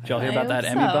 Did y'all hear I about that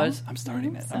hope Emmy so. buzz? I'm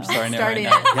starting it. I'm So. starting it Starting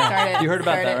right now. it. Start it. You heard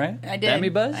about Start that, it. right? I The did. Emmy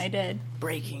buzz? I did.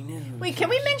 Breaking news. Wait, can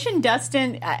we mention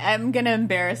Dustin? I'm gonna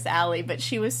embarrass Allie, but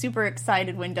she was super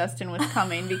excited when Dustin was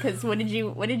coming because what did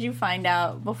you find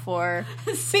out before?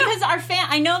 Because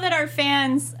I know that our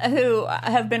fans who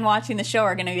have been watching the show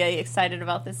are gonna be excited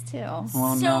about this too. Oh,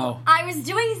 So no. I was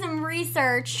doing some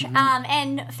research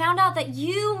and found out that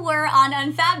you were on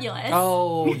Unfabulous.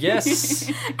 Oh, yes.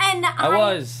 And I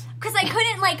was. Because I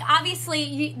couldn't,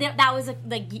 obviously, that was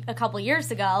a couple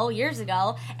years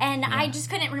ago, and I just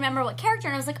couldn't remember what character,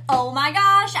 and I was like, oh my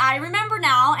gosh, I remember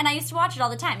now, and I used to watch it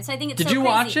all the time, so I think it's Did so you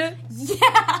crazy. watch it?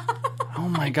 Yeah. Oh,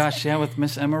 my gosh, yeah, with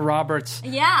Miss Emma Roberts.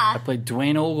 Yeah, I played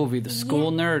Dwayne Ogilvy, the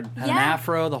school nerd. Had an Yeah.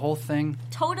 afro, the whole thing.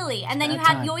 totally. And then Bad you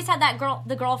time. always had that girl,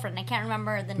 the girlfriend, I can't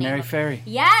remember the name. Mary of- Ferry.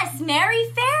 Yes, Mary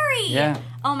Ferry. Yeah.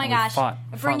 Oh my And we gosh. Fought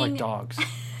like Bringing- dogs.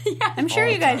 I'm sure All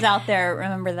you the guys time. out there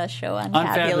remember that show,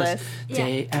 Unfabulous. Unfabulous.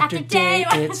 Day Yeah. after day,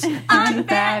 it's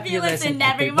unfabulous, and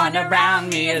everyone around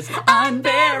me is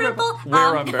unbearable.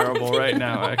 We're unbearable right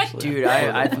now, actually. Dude,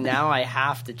 I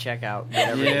have to check out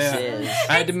whatever this is.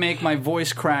 I had to make my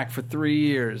voice crack for 3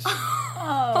 years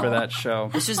for that show.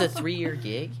 This was a 3-year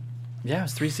gig? Yeah, it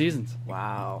was 3 seasons.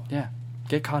 Wow. Yeah,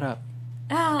 get caught up.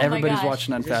 Oh my Everybody's gosh.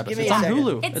 watching Unfabulous. give me It's a on second.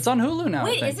 Hulu. It's on Hulu now. I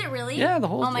Wait, think. is it really? Yeah, the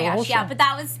whole. Oh my the whole gosh, yeah. show. But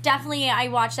that was definitely, I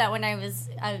watched that when I was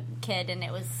a kid, and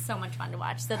it was so much fun to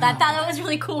watch. So that was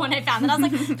really cool when I found it. I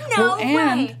was like, no Well,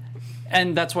 way.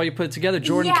 and that's why you put it together.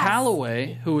 Jordan Yes.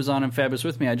 Calloway, who was on Unfabulous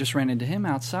with me, I just ran into him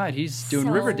outside. He's doing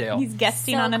So- Riverdale. He's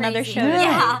guesting So on another crazy. show.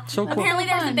 Yeah. So cool. Apparently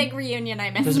there's a Fun. big reunion. I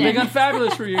missed There's a it. big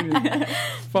Unfabulous reunion.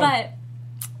 Fun.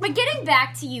 But getting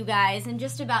back to you guys and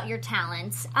just about your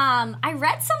talents, I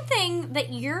read something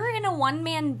that you're in a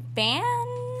one-man band.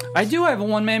 I do have a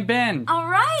one-man band All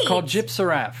right. called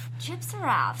Gypsaraph.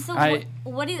 Gypsaraph. So I-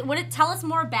 tell us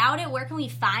more about it. Where can we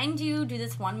find you? Do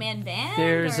this one-man band?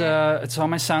 There's or- it's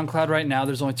on my SoundCloud right now.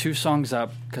 There's only 2 songs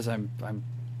up because I'm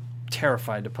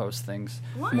terrified to post things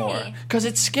Why? more. Because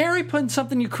it's scary putting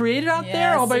something you created out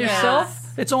there Yes, all by yes. yourself.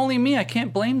 It's only me. I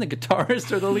can't blame the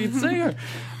guitarist or the lead singer.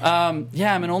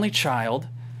 Yeah, I'm an only child,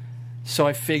 so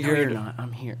I No, figured. you're not.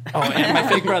 I'm here. Oh, and my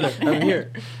fake brother over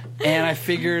here. And I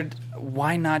figured,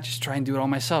 why not just try and do it all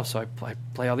myself? So I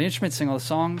play all the instruments, sing all the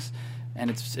songs, and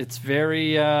it's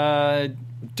very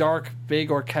dark,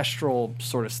 big orchestral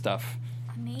sort of stuff.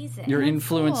 Amazing. You're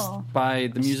influenced cool. by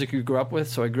the music you grew up with.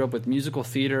 So I grew up with musical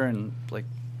theater and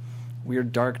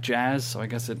weird dark jazz. So I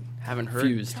guess it Haven't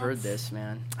fused. heard this,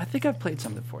 man. I think I've played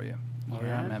something for you while we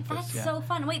were Yeah? in Memphis. That's yeah. so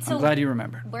fun. Wait, so I'm glad you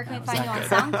remembered. where can we That find was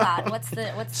you on that good.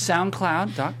 SoundCloud? What's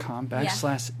SoundCloud.com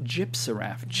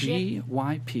 /Gypsaraph.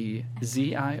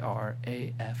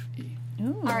 GYPZIRAFE.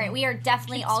 all right? We are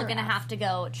definitely all going to have to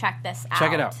go check this out.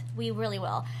 Check it out. We really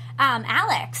will.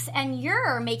 Alex, and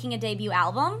you're making a debut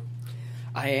album.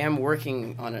 I am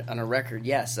working on a record,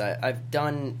 yes. I've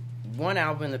done one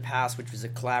album in the past, which was a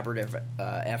collaborative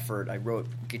effort. I wrote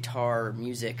guitar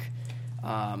music,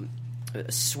 a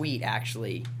suite,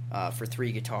 actually, for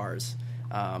 3 guitars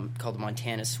called the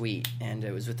Montana Suite. And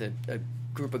it was with a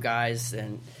group of guys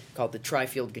and called the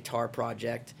Trifield Guitar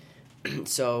Project.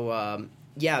 So,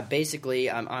 yeah,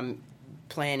 basically, I'm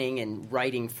planning and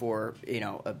writing for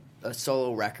a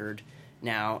solo record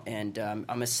now, and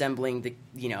I'm assembling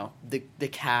the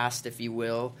cast, if you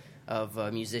will, of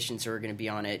musicians who are going to be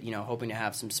on it. Hoping to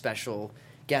have some special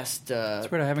guest. That's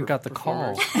weird. I haven't got the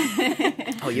call.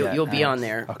 Oh, you'll be on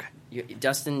there. Okay.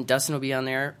 Dustin will be on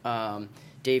there.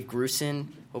 Dave Grusin,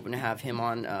 hoping to have him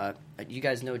on. You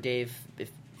guys know Dave if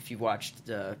you've watched.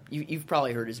 You've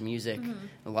probably heard his music.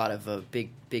 A lot of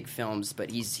big films, but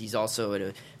he's also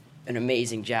an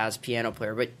amazing jazz piano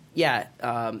player. But yeah,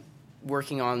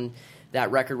 working on that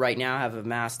record right now. Have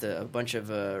amassed a bunch of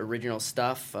original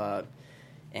stuff,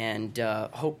 and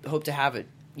hope to have it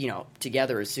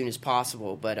together as soon as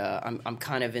possible. But I'm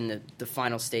kind of in the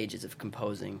final stages of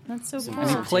composing. That's so cool. And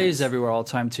he plays everywhere all the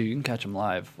time too. You can catch him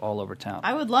live all over town.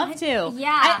 I would love to.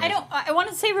 Yeah. I want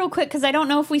to say real quick because I don't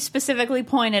know if we specifically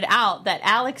pointed out that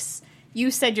Alex. You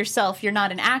said yourself you're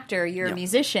not an actor, you're a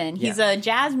musician. He's a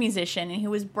jazz musician, and he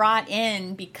was brought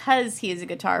in because he is a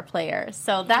guitar player.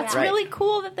 So that's really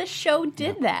cool that the show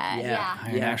did that.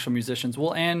 And actual musicians.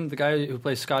 Well, and the guy who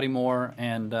plays Scotty Moore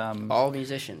and all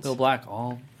musicians. Bill Black,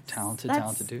 all talented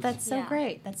dudes. That's so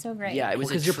great. That's so great. Yeah, it was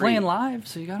because you're playing live,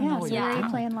 so you gotta know what you're doing.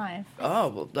 Playing live.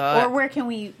 Oh, well, or where can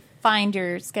we find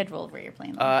your schedule where you're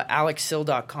playing live?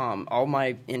 AlexSill.com. All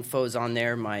my info's on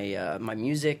there. My my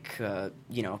music,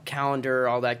 calendar,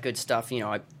 all that good stuff.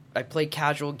 I play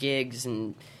casual gigs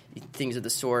and things of the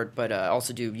sort, but I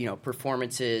also do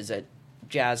performances at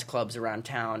jazz clubs around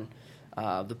town.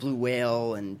 The Blue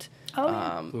Whale and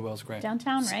Blue Whale's great.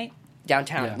 Downtown, right?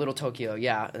 Downtown, Little Tokyo.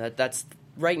 Yeah, that's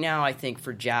right now. I think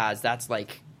for jazz, that's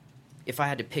like if I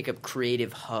had to pick a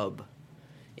creative hub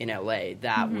in LA,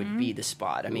 that would be the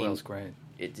spot. I mean, Whale's great.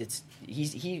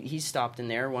 He's stopped in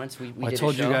there once. We I did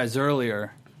told a show. you guys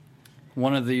earlier,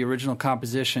 one of the original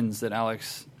compositions that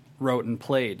Alex wrote and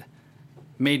played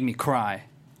made me cry.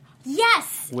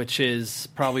 Yes. Which is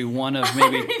probably one of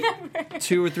maybe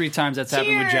 2 or 3 times that's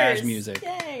happened with jazz music.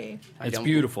 Yay. It's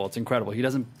beautiful. It's incredible. He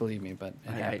doesn't believe me, but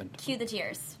it happened. Cue the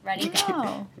tears. Ready?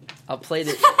 Oh. I'll play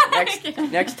this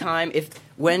next time.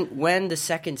 When the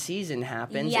second season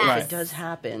happens, Yes. if it does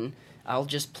happen, I'll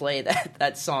just play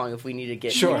that song if we need to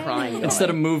get Sure. crying going. Instead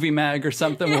of Movie Mag or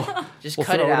something, we'll Just we'll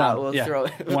cut throw it out. on. We'll throw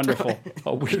it. Wonderful.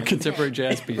 A weird contemporary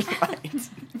jazz piece.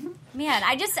 Man,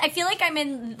 I feel like I'm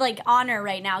in honor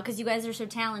right now because you guys are so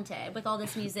talented with all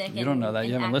this music. You don't know that.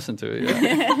 You haven't listened to it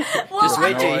yet. Well, Just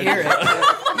wait till you hear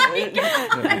it. You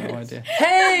have no idea.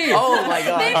 Hey! Oh my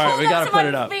god! They All right, pulled we up gotta some put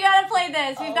it up. We gotta play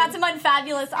this. We've got some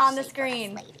Unfabulous on the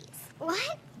screen.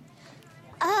 What?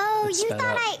 Oh, Let's you sped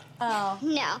thought up.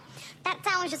 No. That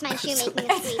sound was just my shoe making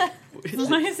a squeak.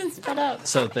 Why isn't it sped up?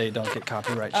 So that they don't get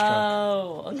copyright struck.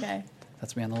 Oh, okay.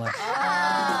 That's me on the left.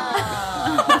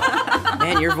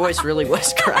 Man, your voice really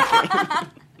was cracking.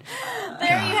 There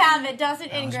you have it, Dustin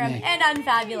Ingram me. and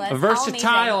Unfabulous. All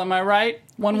Versatile, amazing. am I right?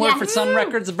 One word Yeah. for Sun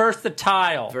Records,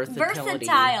 versatile.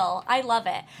 Versatile. I love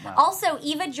it. Wow. Also,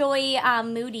 Eva Joy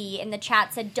Moody in the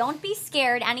chat said, "Don't be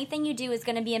scared. Anything you do is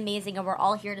going to be amazing, and we're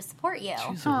all here to support you."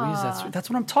 Jeez Louise, that's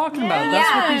what I'm talking about.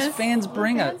 That's what these fans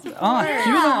bring us on. Yeah.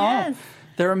 Cue them all. Yes.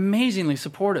 They're amazingly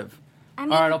supportive. I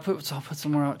mean, All right, I'll put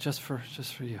some more out just for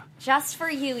you. just for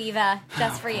you, Eva.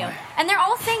 Just for you. And they're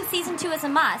all saying season 2 is a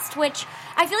must, which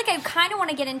I feel like I kind of want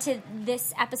to get into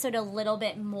this episode a little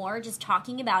bit more, just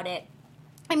talking about it.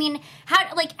 I mean,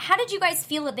 how did you guys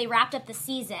feel that they wrapped up the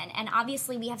season? And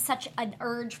obviously, we have such an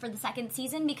urge for the second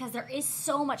season because there is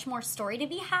so much more story to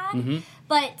be had. Mm-hmm.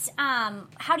 But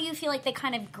how do you feel like they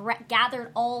kind of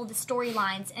gathered all the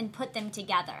storylines and put them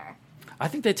together? I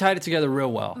think they tied it together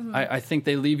real well. I think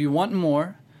they leave you wanting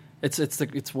more.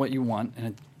 It's what you want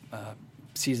in a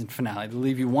season finale. They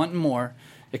leave you wanting more,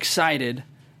 excited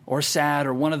or sad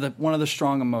or one of the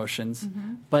strong emotions.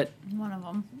 But One of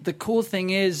them. the cool thing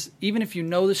is, even if you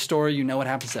know the story, you know what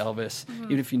happens to Elvis.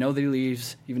 Even if you know that he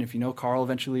leaves, even if you know Carl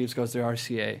eventually leaves, goes to the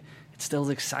RCA, it still is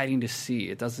exciting to see.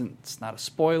 It's not a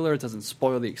spoiler. It doesn't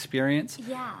spoil the experience.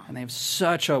 Yeah. And they have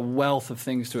such a wealth of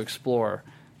things to explore.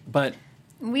 But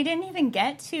We didn't even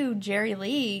get to Jerry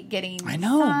Lee getting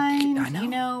signed. I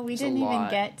know. We didn't a even lot.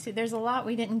 get to. There's a lot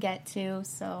we didn't get to.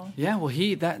 So yeah, well,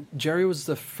 Jerry was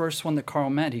the first one that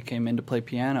Carl met. He came in to play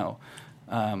piano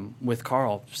with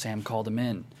Carl. Sam called him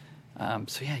in.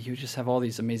 So yeah, you just have all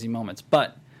these amazing moments.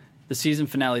 But the season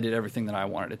finale did everything that I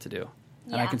wanted it to do,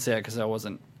 and I Yeah. can say it because I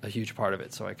wasn't a huge part of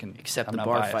it, so I can Except I'm the not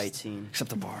bar biased. fight scene.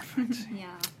 Except the bar fight scene. Yeah.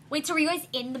 Wait, so were you guys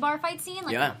in the bar fight scene?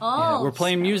 Yeah. Oh. Yeah, we're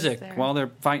playing that was music there. while they're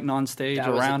fighting on stage That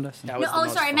was around a- us. that No, was the oh,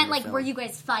 most sorry. I meant fun like, film. were you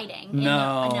guys fighting?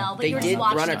 No. No, but They you were did just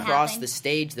watching run it across happen? the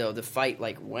stage though. The fight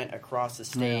went across the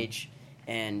stage,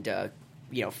 and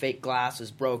fake glass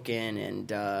was broken,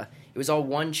 and it was all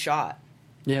one shot.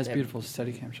 Yeah, it's beautiful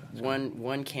Steadicam shots.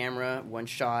 One camera, one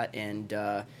shot, and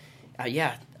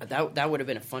yeah, that would have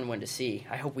been a fun one to see.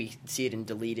 I hope we see it in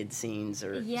deleted scenes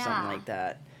or something like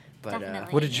that. But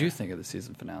Definitely. What did you think of the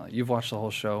season finale? You've watched the whole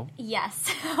show. Yes.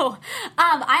 So,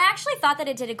 I actually thought that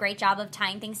it did a great job of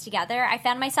tying things together. I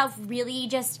found myself really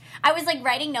I was like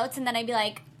writing notes and then I'd be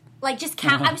like just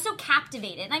I was so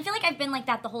captivated. And I feel like I've been like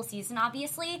that the whole season,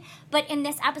 obviously. But in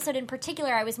this episode in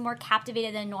particular, I was more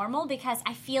captivated than normal because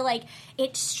I feel like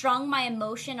it strung my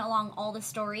emotion along all the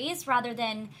stories rather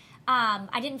than...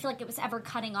 I didn't feel like it was ever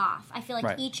cutting off. I feel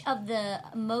like each of the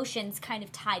emotions kind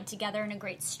of tied together in a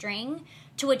great string,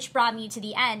 to which brought me to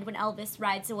the end when Elvis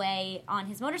rides away on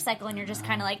his motorcycle, and you're just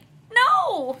kind of like,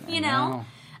 no, you know?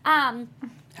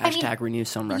 Hashtag renew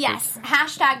Sun Records. Yes,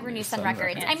 hashtag renew Sun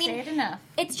Records. I mean, say it enough.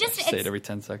 It's just... Say it every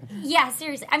 10 seconds. Yeah,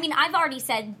 seriously. I mean, I've already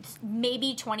said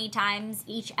maybe 20 times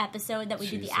each episode that we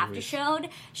do the after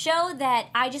show that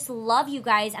I just love you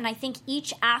guys, and I think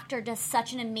each actor does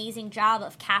such an amazing job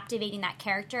of captivating that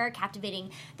character,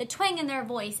 captivating the twang in their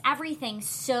voice, everything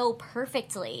so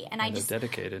perfectly. And I just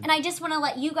dedicated. And I just want to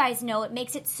let you guys know it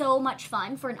makes it so much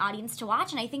fun for an audience to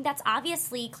watch, and I think that's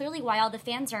obviously clearly why all the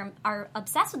fans are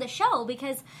obsessed with the show,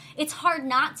 because it's hard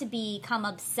not to become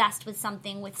obsessed with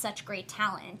something with such great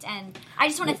talent. And I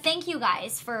just want to thank you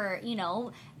guys for,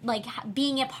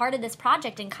 being a part of this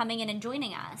project and coming in and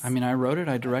joining us. I mean, I wrote it,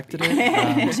 I directed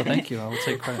it, so thank you. I will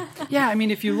take credit. Yeah, I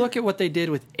mean, if you look at what they did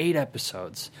with 8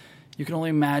 episodes, you can only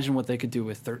imagine what they could do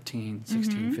with 13,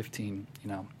 16, 15,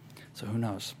 So who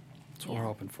knows? That's what we're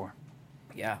hoping for.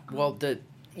 Yeah. Well,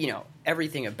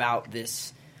 everything about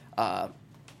this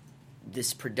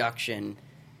this production,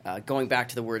 going back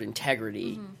to the word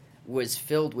integrity, was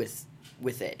filled with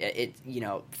it. It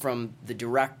from the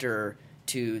director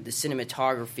to the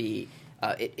cinematography,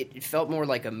 it felt more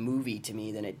like a movie to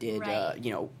me than it did,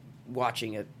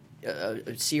 watching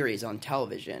a series on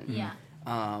television. Yeah.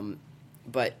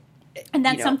 But and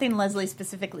that's something Leslie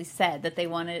specifically said, that they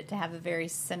wanted it to have a very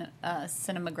cinema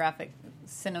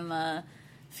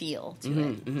feel to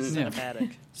it.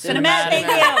 Cinematic. Cinematic.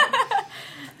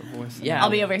 Yeah,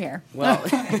 I'll be over here. Well,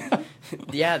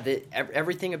 yeah,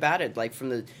 everything about it, like from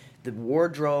the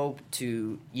wardrobe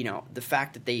to the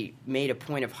fact that they made a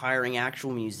point of hiring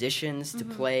actual musicians to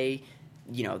play,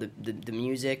 the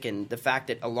music, and the fact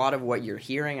that a lot of what you're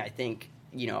hearing, I think,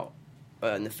 in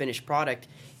the finished product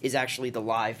is actually the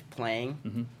live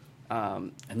playing,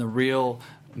 and the real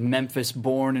Memphis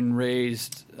born and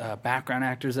raised background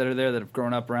actors that are there that have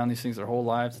grown up around these things their whole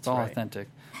lives. It's all authentic.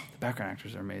 The background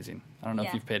actors are amazing. I don't know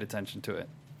if you've paid attention to it.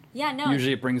 Yeah, no.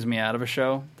 Usually it brings me out of a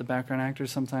show, the background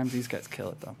actors. Sometimes these guys kill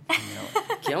it, though.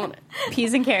 Killing it.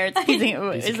 Peas and carrots.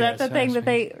 Is that the thing that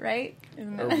they, right?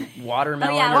 Or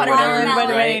watermelon. Oh, yeah, or watermelon.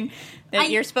 whatever, right? That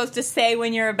you're supposed to say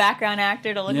when you're a background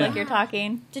actor to look like you're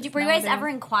talking. Were you guys ever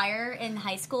in choir in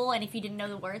high school, and if you didn't know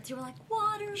the words, you were like,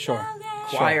 watermelon? Sure.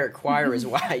 Choir is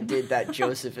why I did that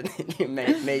Joseph and the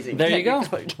Amazing. There you go.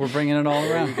 We're bringing it all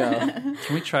around. Can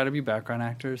we try to be background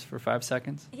actors for 5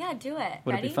 seconds? Yeah, do it.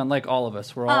 Would Ready? it be fun? Like all of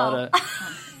us. We're all at a...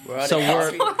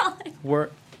 we're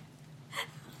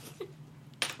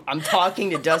I'm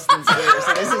talking to Dustin's ear,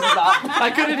 so this is not...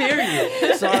 I couldn't hear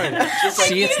you. Sorry.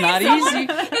 See, it's not easy.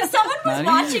 If someone was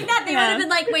watching that, they would have been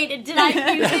like, wait, did I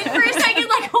use it for a second?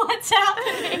 Like, what's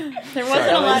happening? There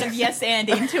wasn't a lot of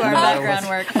yes-anding to our background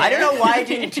work. I don't know why I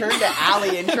didn't turn to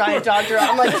Allie and try and talk to her.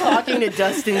 I'm like talking to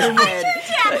Dustin's head.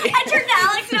 I turned to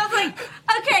Alex and I was like,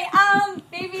 okay,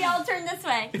 maybe I'll turn this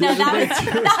way. No, that was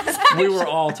actually... We were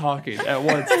all talking at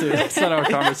once, too. That's not how our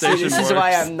conversation This is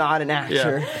why I'm not an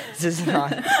actor. Yeah. This is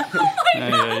not... Oh my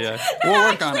gosh. Yeah. We'll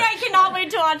work on it. I cannot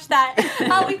wait to watch that.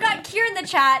 We've got Kier in the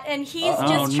chat, and he's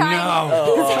just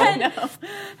trying...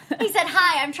 He said,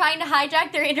 hi, I'm trying to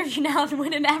hijack their interview now and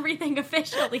win an everything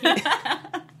officially.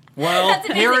 Well,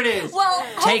 here it is. Well,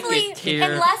 Take hopefully, it,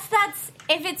 Kier. unless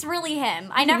if it's really him.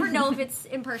 I never know if it's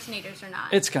impersonators or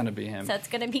not. It's going to be him. So it's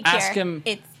going to be Kier. Ask him.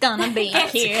 It's going to be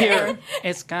Kier.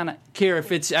 It's going to... Kier,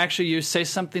 if it's actually you, say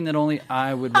something that only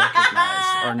I would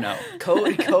recognize or know.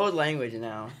 Code language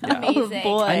now. Yeah. Amazing.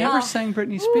 Oh, boy. I never sang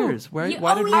Britney Spears. Why did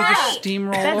we just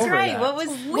steamroll That's over right. that?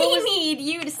 We need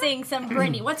you to sing some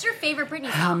Britney. What's your favorite Britney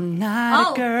song? I'm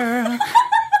not a girl.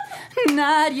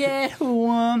 Not yet a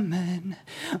woman.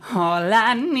 All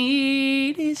I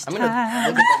need is time. I'm gonna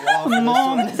look at the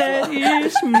wall. Moment that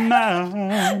is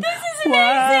mine. This is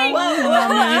amazing.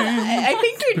 I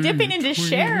think you're dipping into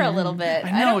Cher a little bit.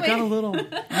 I know, don't it got a little...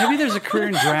 Maybe there's a career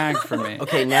in drag for me.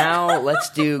 Okay, now let's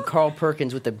do Carl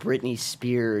Perkins with the Britney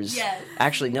Spears. Yes.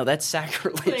 Actually, no, that's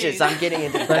sacrilegious. Please. I'm getting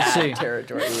into Let's see. bad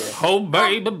territory here. Oh,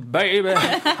 baby,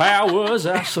 how was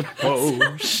I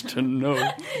supposed to know?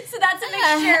 So that's a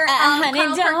mixture of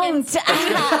Carl Perkins. So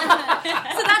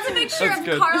that's a mixture That's of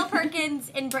good. Carl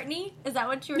Perkins and Britney. Is that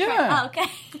what you were Yeah. trying? Oh, okay.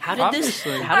 How did this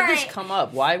Obviously. How did this Alright. come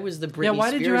up? Why was the Britney Yeah, why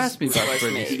Spears did you ask me about voice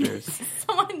Britney made? Spears?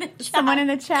 Someone in the chat. Someone in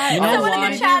the chat. You know Someone why?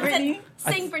 in the chat Britney?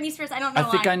 said, sing Britney Spears. I don't know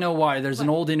I think why. I know why. There's an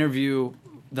old interview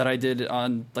that I did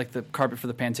on like the carpet for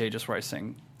the Pantages where I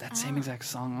sing that same exact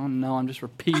song. Oh no, I'm just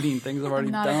repeating things I've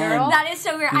already Not a done. girl? That is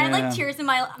so weird. I had Yeah. like tears in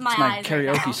my my eyes. karaoke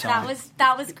right now. song.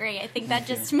 That was great. I think that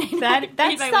just made That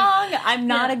made my song, I'm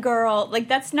Not Yeah. a Girl, like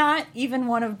that's not even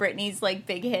one of Britney's like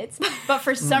big hits. But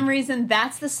for some reason,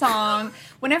 that's the song.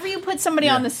 Whenever you put somebody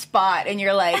Yeah. on the spot and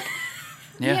you're like,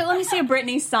 Yeah, let me see a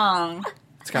Britney song.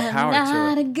 it's got power Not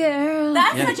to a it. girl.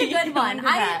 That's Yeah. such a good one. Remember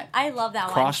that. I love that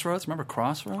one. Crossroads, remember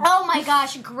Crossroads? Oh my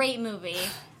gosh, great movie.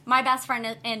 My best friend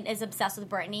is obsessed with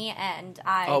Britney, and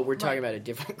I. Oh, we're talking about a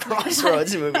different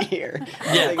Crossroads movie here.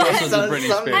 Yeah, Crossroads with Britney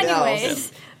something Spears. else.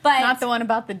 Anyways, but Not the one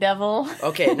about the devil.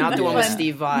 Okay, not the one with one.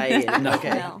 Steve Vai. And, No. Okay.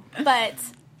 no. But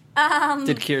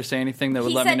Did Kier say anything that would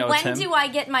he let me said, know it's "When him? do I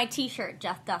get my T-shirt,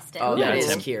 Jeff Dustin?" Oh, Yeah, that it's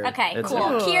is him. Kier. Okay, It's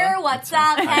cool. him. Kier, what's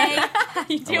up? Hey, how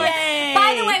you doing? Yay.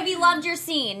 By the way, we loved your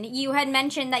scene. You had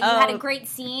mentioned that you had a great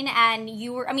scene, and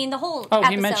you were—I mean, the whole. Oh, he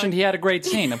episode. mentioned he had a great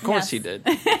scene. Of course Yes. he did.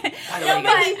 By the way,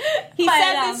 guys, He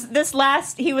But, said this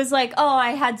last, he was like, oh,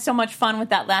 I had so much fun with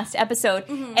that last episode.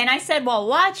 Mm-hmm. And I said, while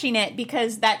watching it,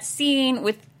 because that scene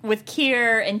with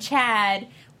Kier and Chad,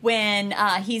 when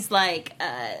he's like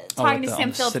talking like to on Sam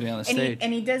the- Phillips, sitting on the and stage.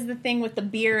 he does the thing with the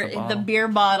beer, The the, bottle. beer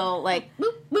bottle, like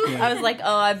boop boop. I was like,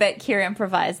 oh, I bet Kier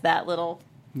improvised that little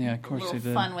Yeah, of course he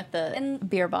did. fun with the And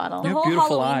beer bottle. The You have whole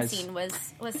beautiful Halloween eyes. scene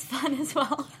was fun as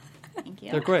well. Thank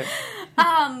you. They're great.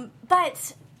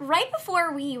 But right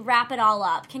before we wrap it all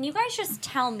up, can you guys just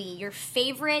tell me your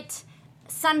favorite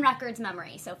Sun Records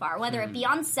memory so far? Whether it be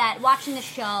on set, watching the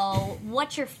show,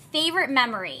 what's your favorite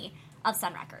memory of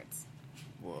Sun Records?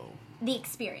 whoa. The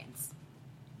experience.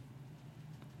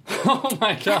 Oh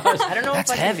my gosh. I don't know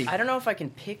That's if I heavy. Can, I don't know if I can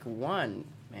pick one,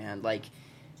 man. Like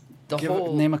the Give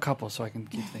whole name a couple so I can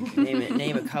keep thinking.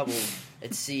 name a couple.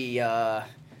 Let's see.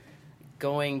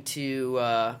 Going to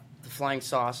the Flying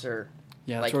Saucer.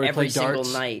 Yeah, that's like where we every play single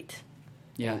darts. night.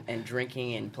 Yeah. And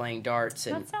drinking and playing darts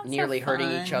and That sounds so nearly hurting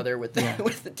fun. each other with the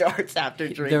with the darts after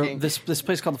There, drinking. this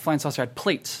place called the Flying Saucer had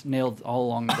plates nailed all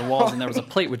along the walls, and there was a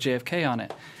plate with JFK on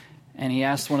it. And he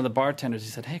asked one of the bartenders, he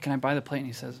said, "Hey, can I buy the plate?" And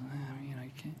he says, "You know,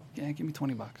 you can't. Yeah, give me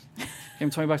 $20." Give him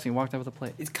 $20, and he walked out with a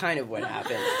plate. It's kind of what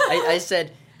happened. I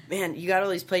said, "Man, you got all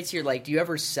these plates here. Like, do you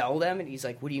ever sell them?" And he's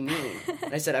like, "What do you mean?"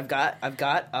 And I said, "I've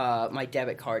got my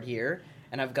debit card here,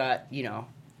 and I've got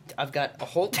a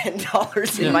whole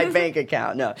 $10 in my bank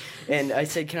account." No, and I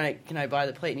said, "Can I buy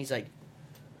the plate?" And he's like,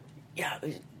 "Yeah,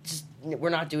 just we're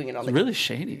not doing it on It's the really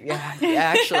shady. Yeah,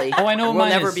 actually. Oh, I know what We'll mine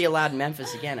never is. be allowed in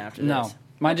Memphis again after No, this.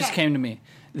 mine just Okay. came to me.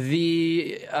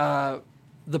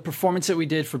 The performance that we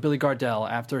did for Billy Gardell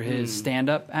after his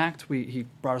stand-up act, he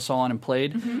brought us all on and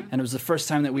played, and it was the first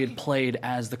time that we had played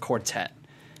as the quartet,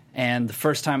 and the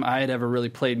first time I had ever really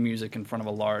played music in front of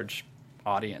a large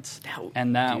audience,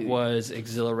 and that dude. was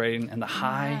exhilarating. And the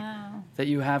high that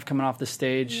you have coming off the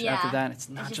stage Yeah. after that, it's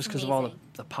not It's just just because of all amazing.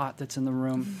 the pot that's in the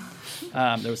room.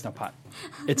 There was no pot.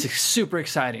 It's super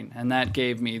exciting, and that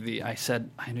gave me I said,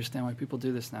 I understand why people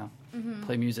do this now.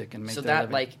 Play music and make So their that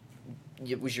living. like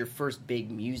it was your first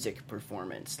big music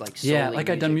performance, like Yeah, solely like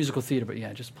I'd done music. musical theater, but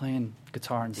yeah, just playing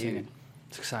guitar and Dude. singing.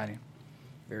 It's exciting.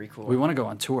 Very cool. We want to go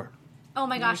on tour. Oh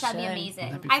my gosh, that'd be should. amazing.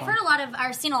 That'd be I've fun. heard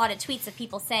I've seen a lot of tweets of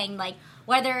people saying like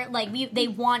whether like they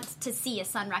want to see a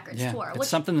Sun Records Yeah, tour. it's Which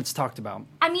something that's talked about.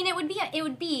 I mean, it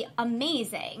would be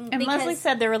amazing. And because, Leslie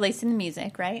said they're releasing the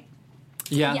music, right?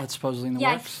 Yeah, Yeah. that's supposedly in the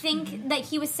Yeah, I works. think that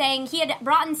he was saying he had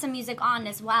brought in some music on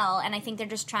as well, and I think they're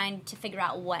just trying to figure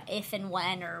out what, if and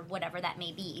when, or whatever that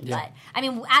may be. Yeah. But I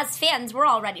mean, as fans, we're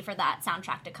all ready for that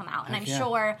soundtrack to come out, and Heck I'm yeah.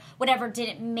 sure whatever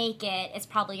didn't make it is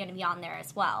probably going to be on there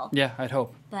as well. Yeah, I'd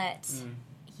hope. But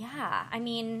yeah, I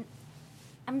mean,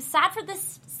 I'm sad for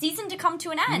this season to come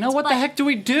to an end. You know what but the heck do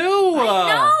we do?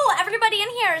 I know everybody in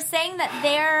here is saying that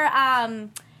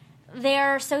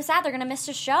they're so sad they're going to miss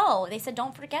the show. They said,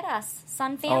 "Don't forget us,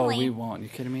 Sun Oh, Family." we won't. You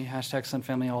kidding me? Hashtag Sun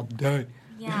Family all day.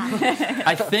 Yeah.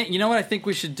 I think, you know what I think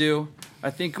we should do? I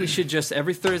think we should just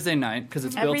every Thursday night, because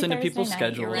it's Every built into Thursday people's night,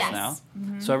 schedules you're right. now.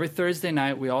 Yes. So every Thursday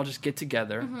night, we all just get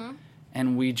together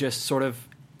and we just sort of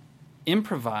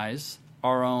improvise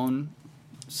our own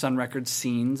Sun Records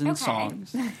scenes and Okay.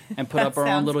 songs, and put That up our own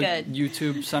sounds little good.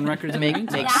 YouTube Sun Records. in the meantime.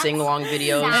 Make That's- sing-along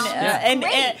videos. sounds And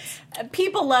great.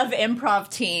 people love improv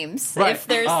teams. Right. If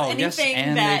there's Oh, yes, anything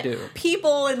and that they do.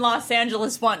 people in Los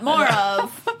Angeles want more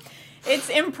of, it's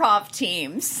improv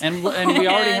teams. And we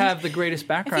already And have the greatest if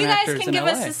background you guys actors can in give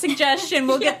LA. us a suggestion,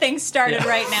 we'll get things started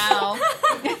right now.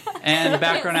 And the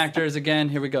background actors again.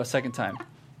 Here we go, second time.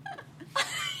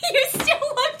 You still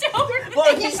looked over.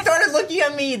 Well, he started looking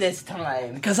at me this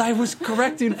time. Because I was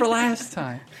correcting for last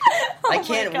time. I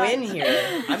can't win here.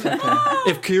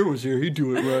 If Kier was here, he'd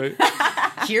do it right.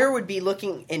 Kier would be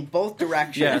looking in both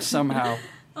directions. Yeah, somehow.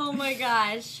 Oh my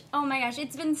gosh. Oh my gosh.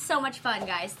 It's been so much fun,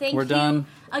 guys. Thank We're you done.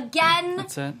 again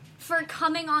That's it. for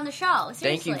coming on the show.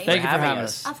 Thank Seriously. you for Thank you for having having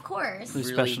us. Of course. It's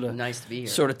Really special to nice to be here.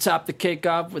 sort of top the cake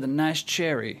off with a nice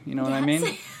cherry. You know what I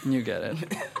mean? You get it.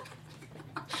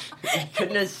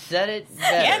 Couldn't have said it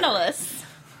better. Scandalous.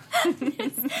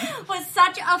 Was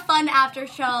such a fun after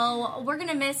show. We're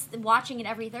gonna miss watching it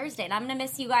every Thursday, and I'm gonna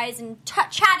miss you guys and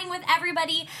chatting with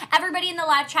everybody. Everybody in the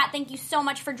live chat, thank you so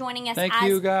much for joining us. Thank as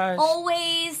you, guys.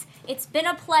 Always, it's been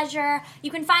a pleasure.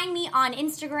 You can find me on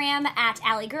Instagram at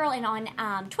AllieGirl and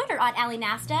on Twitter at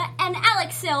AllieNasta. And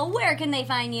Alex Sill, where can they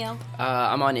find you?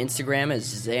 I'm on Instagram as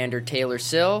Xander Taylor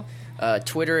Sill.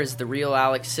 Twitter is The Real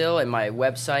Alex Sill, and my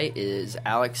website is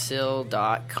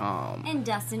alexsill.com. And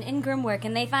Dustin Ingram, where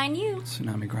can they find you?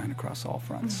 Tsunami grind across all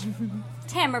fronts.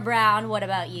 Tamara Brown, what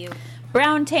about you?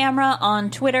 Brown Tamra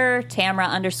on Twitter,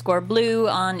 Tamra_blue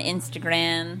on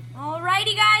Instagram.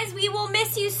 Alrighty, guys, we will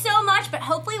miss you so much, but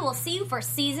hopefully we'll see you for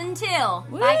season 2. Bye,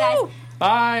 guys.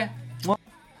 Bye.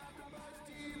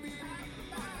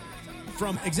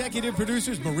 From executive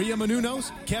producers Maria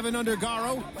Menounos, Kevin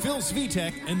Undergaro, Phil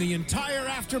Svitek, and the entire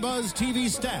AfterBuzz TV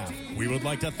staff, we would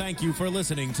like to thank you for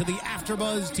listening to the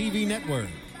AfterBuzz TV network.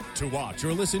 To watch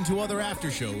or listen to other after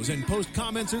shows and post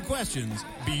comments or questions,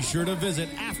 be sure to visit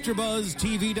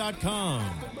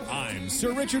AfterBuzzTV.com. I'm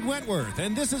Sir Richard Wentworth,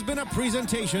 and this has been a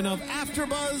presentation of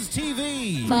AfterBuzz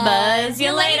TV. Buzz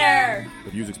you later.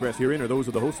 The views expressed herein are those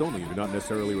of the hosts only and do not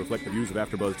necessarily reflect the views of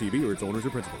AfterBuzz TV or its owners or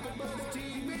principals.